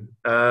Sweden?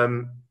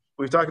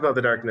 We've talked about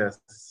the darkness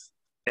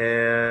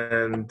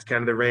and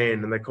kind of the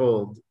rain and the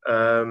cold.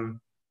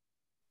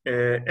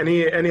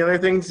 Any other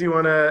things you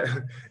want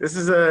to,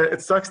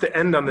 it sucks to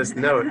end on this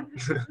note.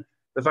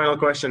 The final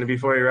question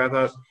before we wrap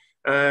up.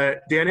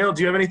 Daniel,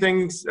 do you have any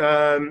things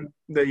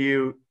that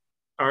you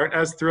aren't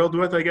as thrilled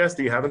with, I guess,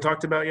 that you haven't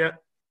talked about yet?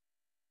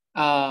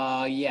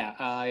 Yeah,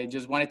 I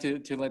just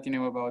wanted to let you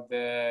know about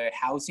the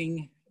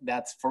housing.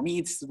 That's, for me,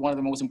 it's one of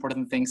the most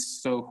important things.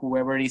 So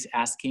whoever is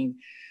asking,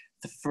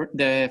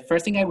 the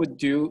first thing I would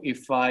do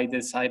if I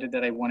decided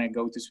that I want to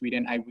go to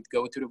Sweden, I would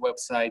go to the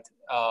website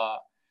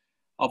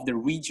of the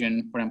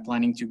region where I'm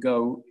planning to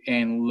go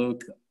and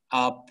look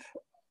up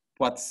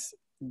what's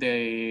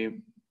the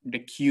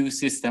queue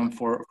system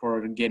for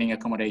getting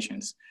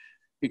accommodations,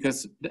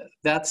 because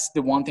that's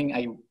the one thing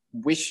I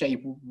wish I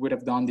would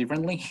have done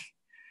differently.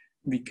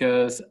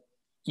 Because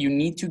you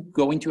need to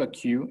go into a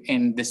queue,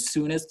 and the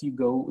soonest you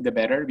go, the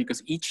better,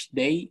 because each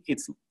day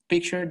it's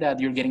picture that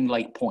you're getting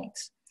like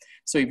points.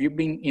 So if you've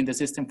been in the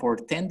system for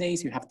 10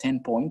 days, you have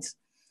 10 points.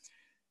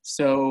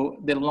 So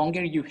the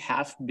longer you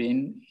have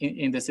been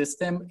in the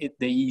system,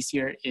 the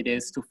easier it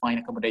is to find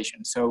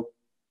accommodation. So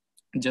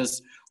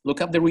just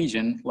look up the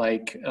region,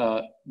 like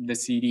the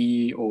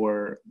city,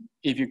 or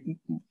if you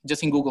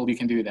just in Google, you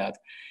can do that.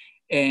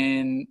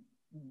 And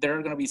there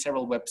are going to be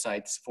several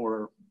websites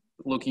for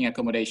looking at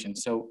accommodation.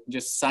 So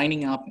just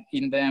signing up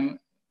in them,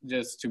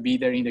 just to be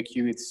there in the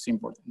queue, it's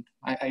important.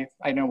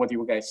 I know what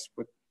you guys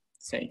would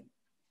say.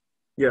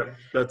 Yeah,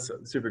 that's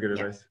super good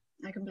advice.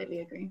 I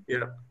completely agree.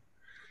 Yeah.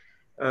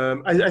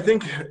 I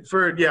think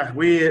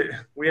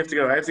we have to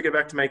go. I have to get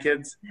back to my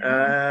kids.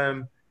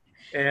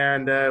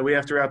 And we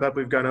have to wrap up.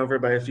 We've gone over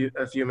by a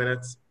few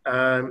minutes.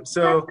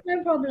 So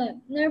no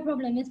problem.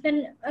 It's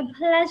been a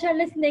pleasure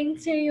listening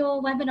to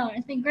your webinar.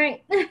 It's been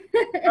great.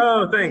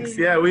 Oh, thanks.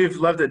 Yeah, we've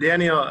loved it.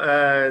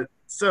 Daniel,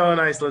 so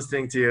nice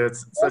listening to you.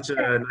 It's such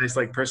a nice,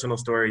 like, personal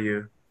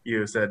story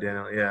you said,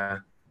 Daniel. Yeah.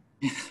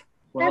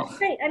 Well, That's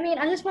great. I mean,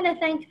 I just want to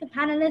thank the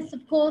panelists,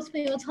 of course, for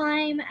your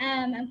time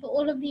and for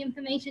all of the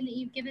information that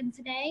you've given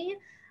today.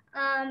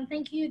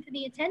 Thank you to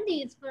the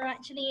attendees for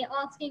actually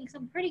asking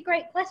some pretty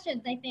great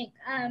questions, I think.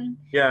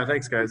 Yeah,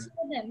 thanks, guys.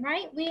 Them,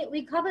 right?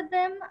 We covered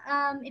them.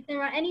 If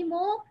there are any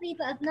more, please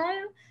let us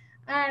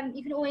know.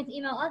 You can always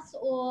email us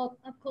or,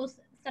 of course,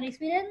 Study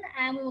Sweden,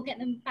 and we will get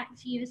them back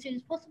to you as soon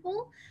as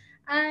possible.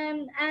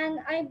 And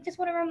I just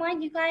want to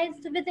remind you guys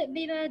to visit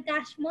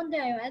Viva-Mundo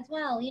as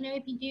well, you know,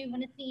 if you do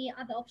want to see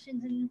other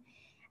options and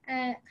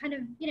kind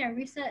of, you know,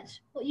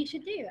 research what you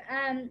should do.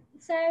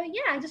 So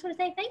yeah, I just want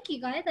to say thank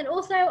you guys. And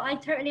also, I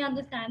totally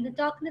understand the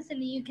darkness in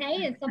the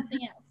UK is something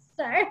else.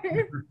 So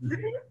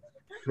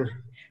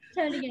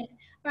totally get it.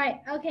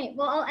 Right, okay,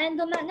 well, I'll end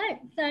on that note.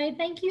 So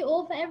thank you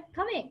all for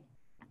coming.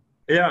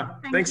 Yeah,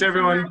 thanks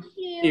everyone. Thank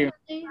you.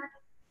 Bye.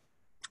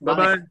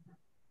 Bye-bye.